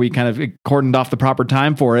make sure we kind of cordoned off the proper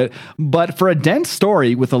time for it. But for a dense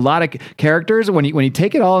story with a lot of characters, when you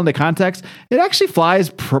take it all into context, it actually flies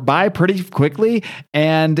by pretty quickly,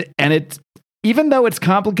 and it, even though it's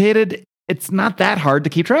complicated, it's not that hard to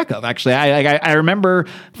keep track of. Actually, I remember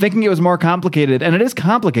thinking it was more complicated, and it is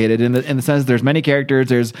complicated in the sense there's many characters,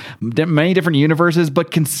 there's many different universes, but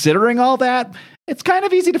considering all that, it's kind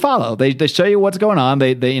of easy to follow. They show you what's going on.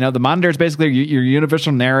 They you know, the Monitor is basically your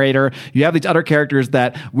universal narrator. You have these other characters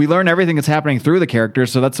that we learn everything that's happening through the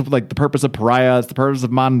characters. So that's like the purpose of Pariah. It's the purpose of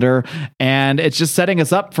Monitor, and it's just setting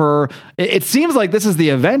us up for. It seems like this is the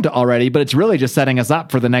event already, but it's really just setting us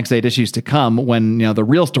up for the next 8 issues to come, when, you know, the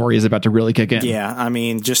real story is about to really kick in. Yeah, I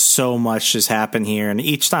mean, just so much has happened here, and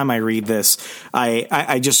each time I read this,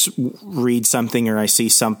 I just read something, or I see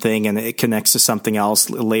something, and it connects to something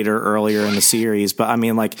else earlier in the series. But I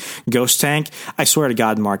mean, like Ghost Tank, I swear to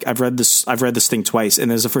God, Mark, I've read this thing twice, and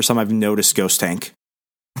this is the first time I've noticed Ghost Tank.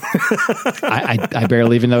 I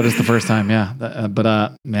barely even noticed the first time. Yeah.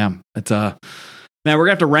 Yeah, it's man, we're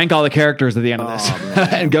gonna have to rank all the characters at the end of this,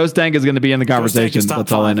 and Ghost Tank is going to be in the conversation.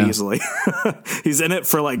 That's all I know. Easily, he's in it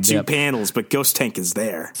for like 2 panels, but Ghost Tank is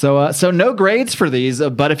there. So no grades for these.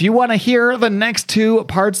 But if you want to hear the next 2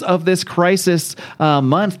 parts of this Crisis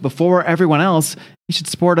month before everyone else, you should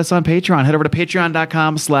support us on Patreon. Head over to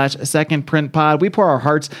patreon.com/secondprintpod. We pour our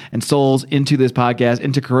hearts and souls into this podcast,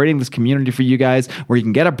 into creating this community for you guys, where you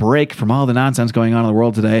can get a break from all the nonsense going on in the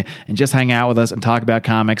world today and just hang out with us and talk about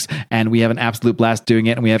comics. And we have an absolute blast doing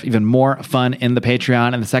it. And we have even more fun in the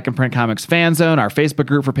Patreon and the Second Print Comics Fan Zone, our Facebook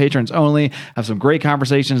group for patrons only. Have some great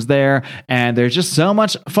conversations there. And there's just so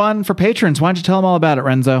much fun for patrons. Why don't you tell them all about it,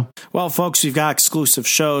 Renzo? Well, folks, we've got exclusive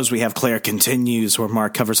shows. We have Claire Continues, where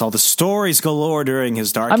Mark covers all the stories galore during during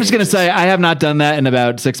his Dark I'm just going to Ages. say I have not done that in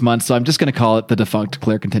about 6 months, so I'm just going to call it the defunct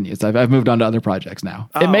Claire Continues. I've moved on to other projects now.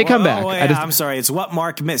 It may come back. Yeah, I'm sorry. It's what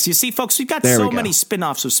Mark missed. You see, folks, we've got so many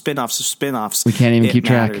spin-offs of spin-offs of spin-offs. We can't even keep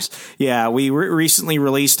track. Yeah, we recently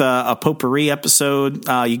released a potpourri episode.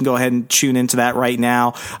 You can go ahead and tune into that right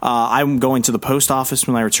now. I'm going to the post office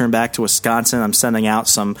when I return back to Wisconsin. I'm sending out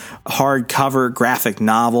some hardcover graphic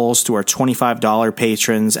novels to our $25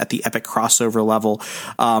 patrons at the Epic Crossover level.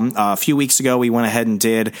 A few weeks ago, we went ahead and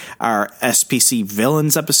did our SPC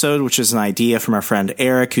Villains episode, which is an idea from our friend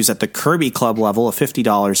Eric, who's at the Kirby Club level of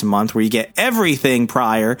 $50 a month, where you get everything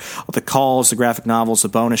prior, the calls, the graphic novels, the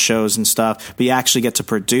bonus shows and stuff, but you actually get to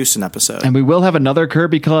produce an episode. And we will have another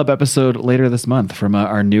Kirby Club episode later this month from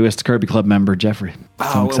our newest Kirby Club member, Jeffrey. So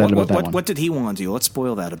I'm excited about that one. What did he want to do? Let's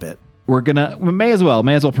spoil that a bit. We may as well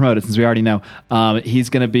promote it since we already know. We're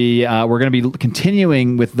going to be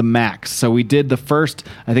continuing with the Max. So we did the first,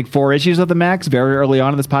 I think, 4 issues of the Max very early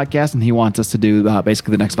on in this podcast, and he wants us to do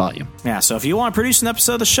basically the next volume. Yeah, so if you want to produce an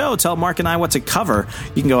episode of the show, tell Mark and I what to cover,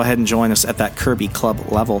 you can go ahead and join us at that Kirby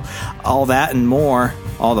Club level. All that and more,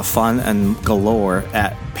 all the fun and galore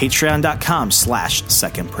at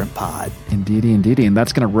patreon.com/secondprintpod. Indeedy. And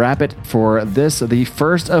that's going to wrap it for this, the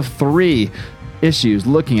first of 3 issues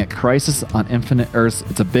looking at Crisis on Infinite Earths.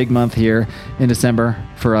 It's a big month here in December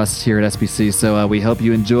for us here at SPC, so we hope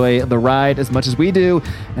you enjoy the ride as much as we do.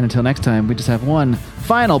 And until next time, we just have one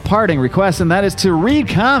final parting request, and that is to read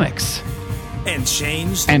comics and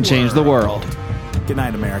change the world. Good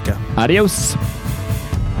night, America. Adios.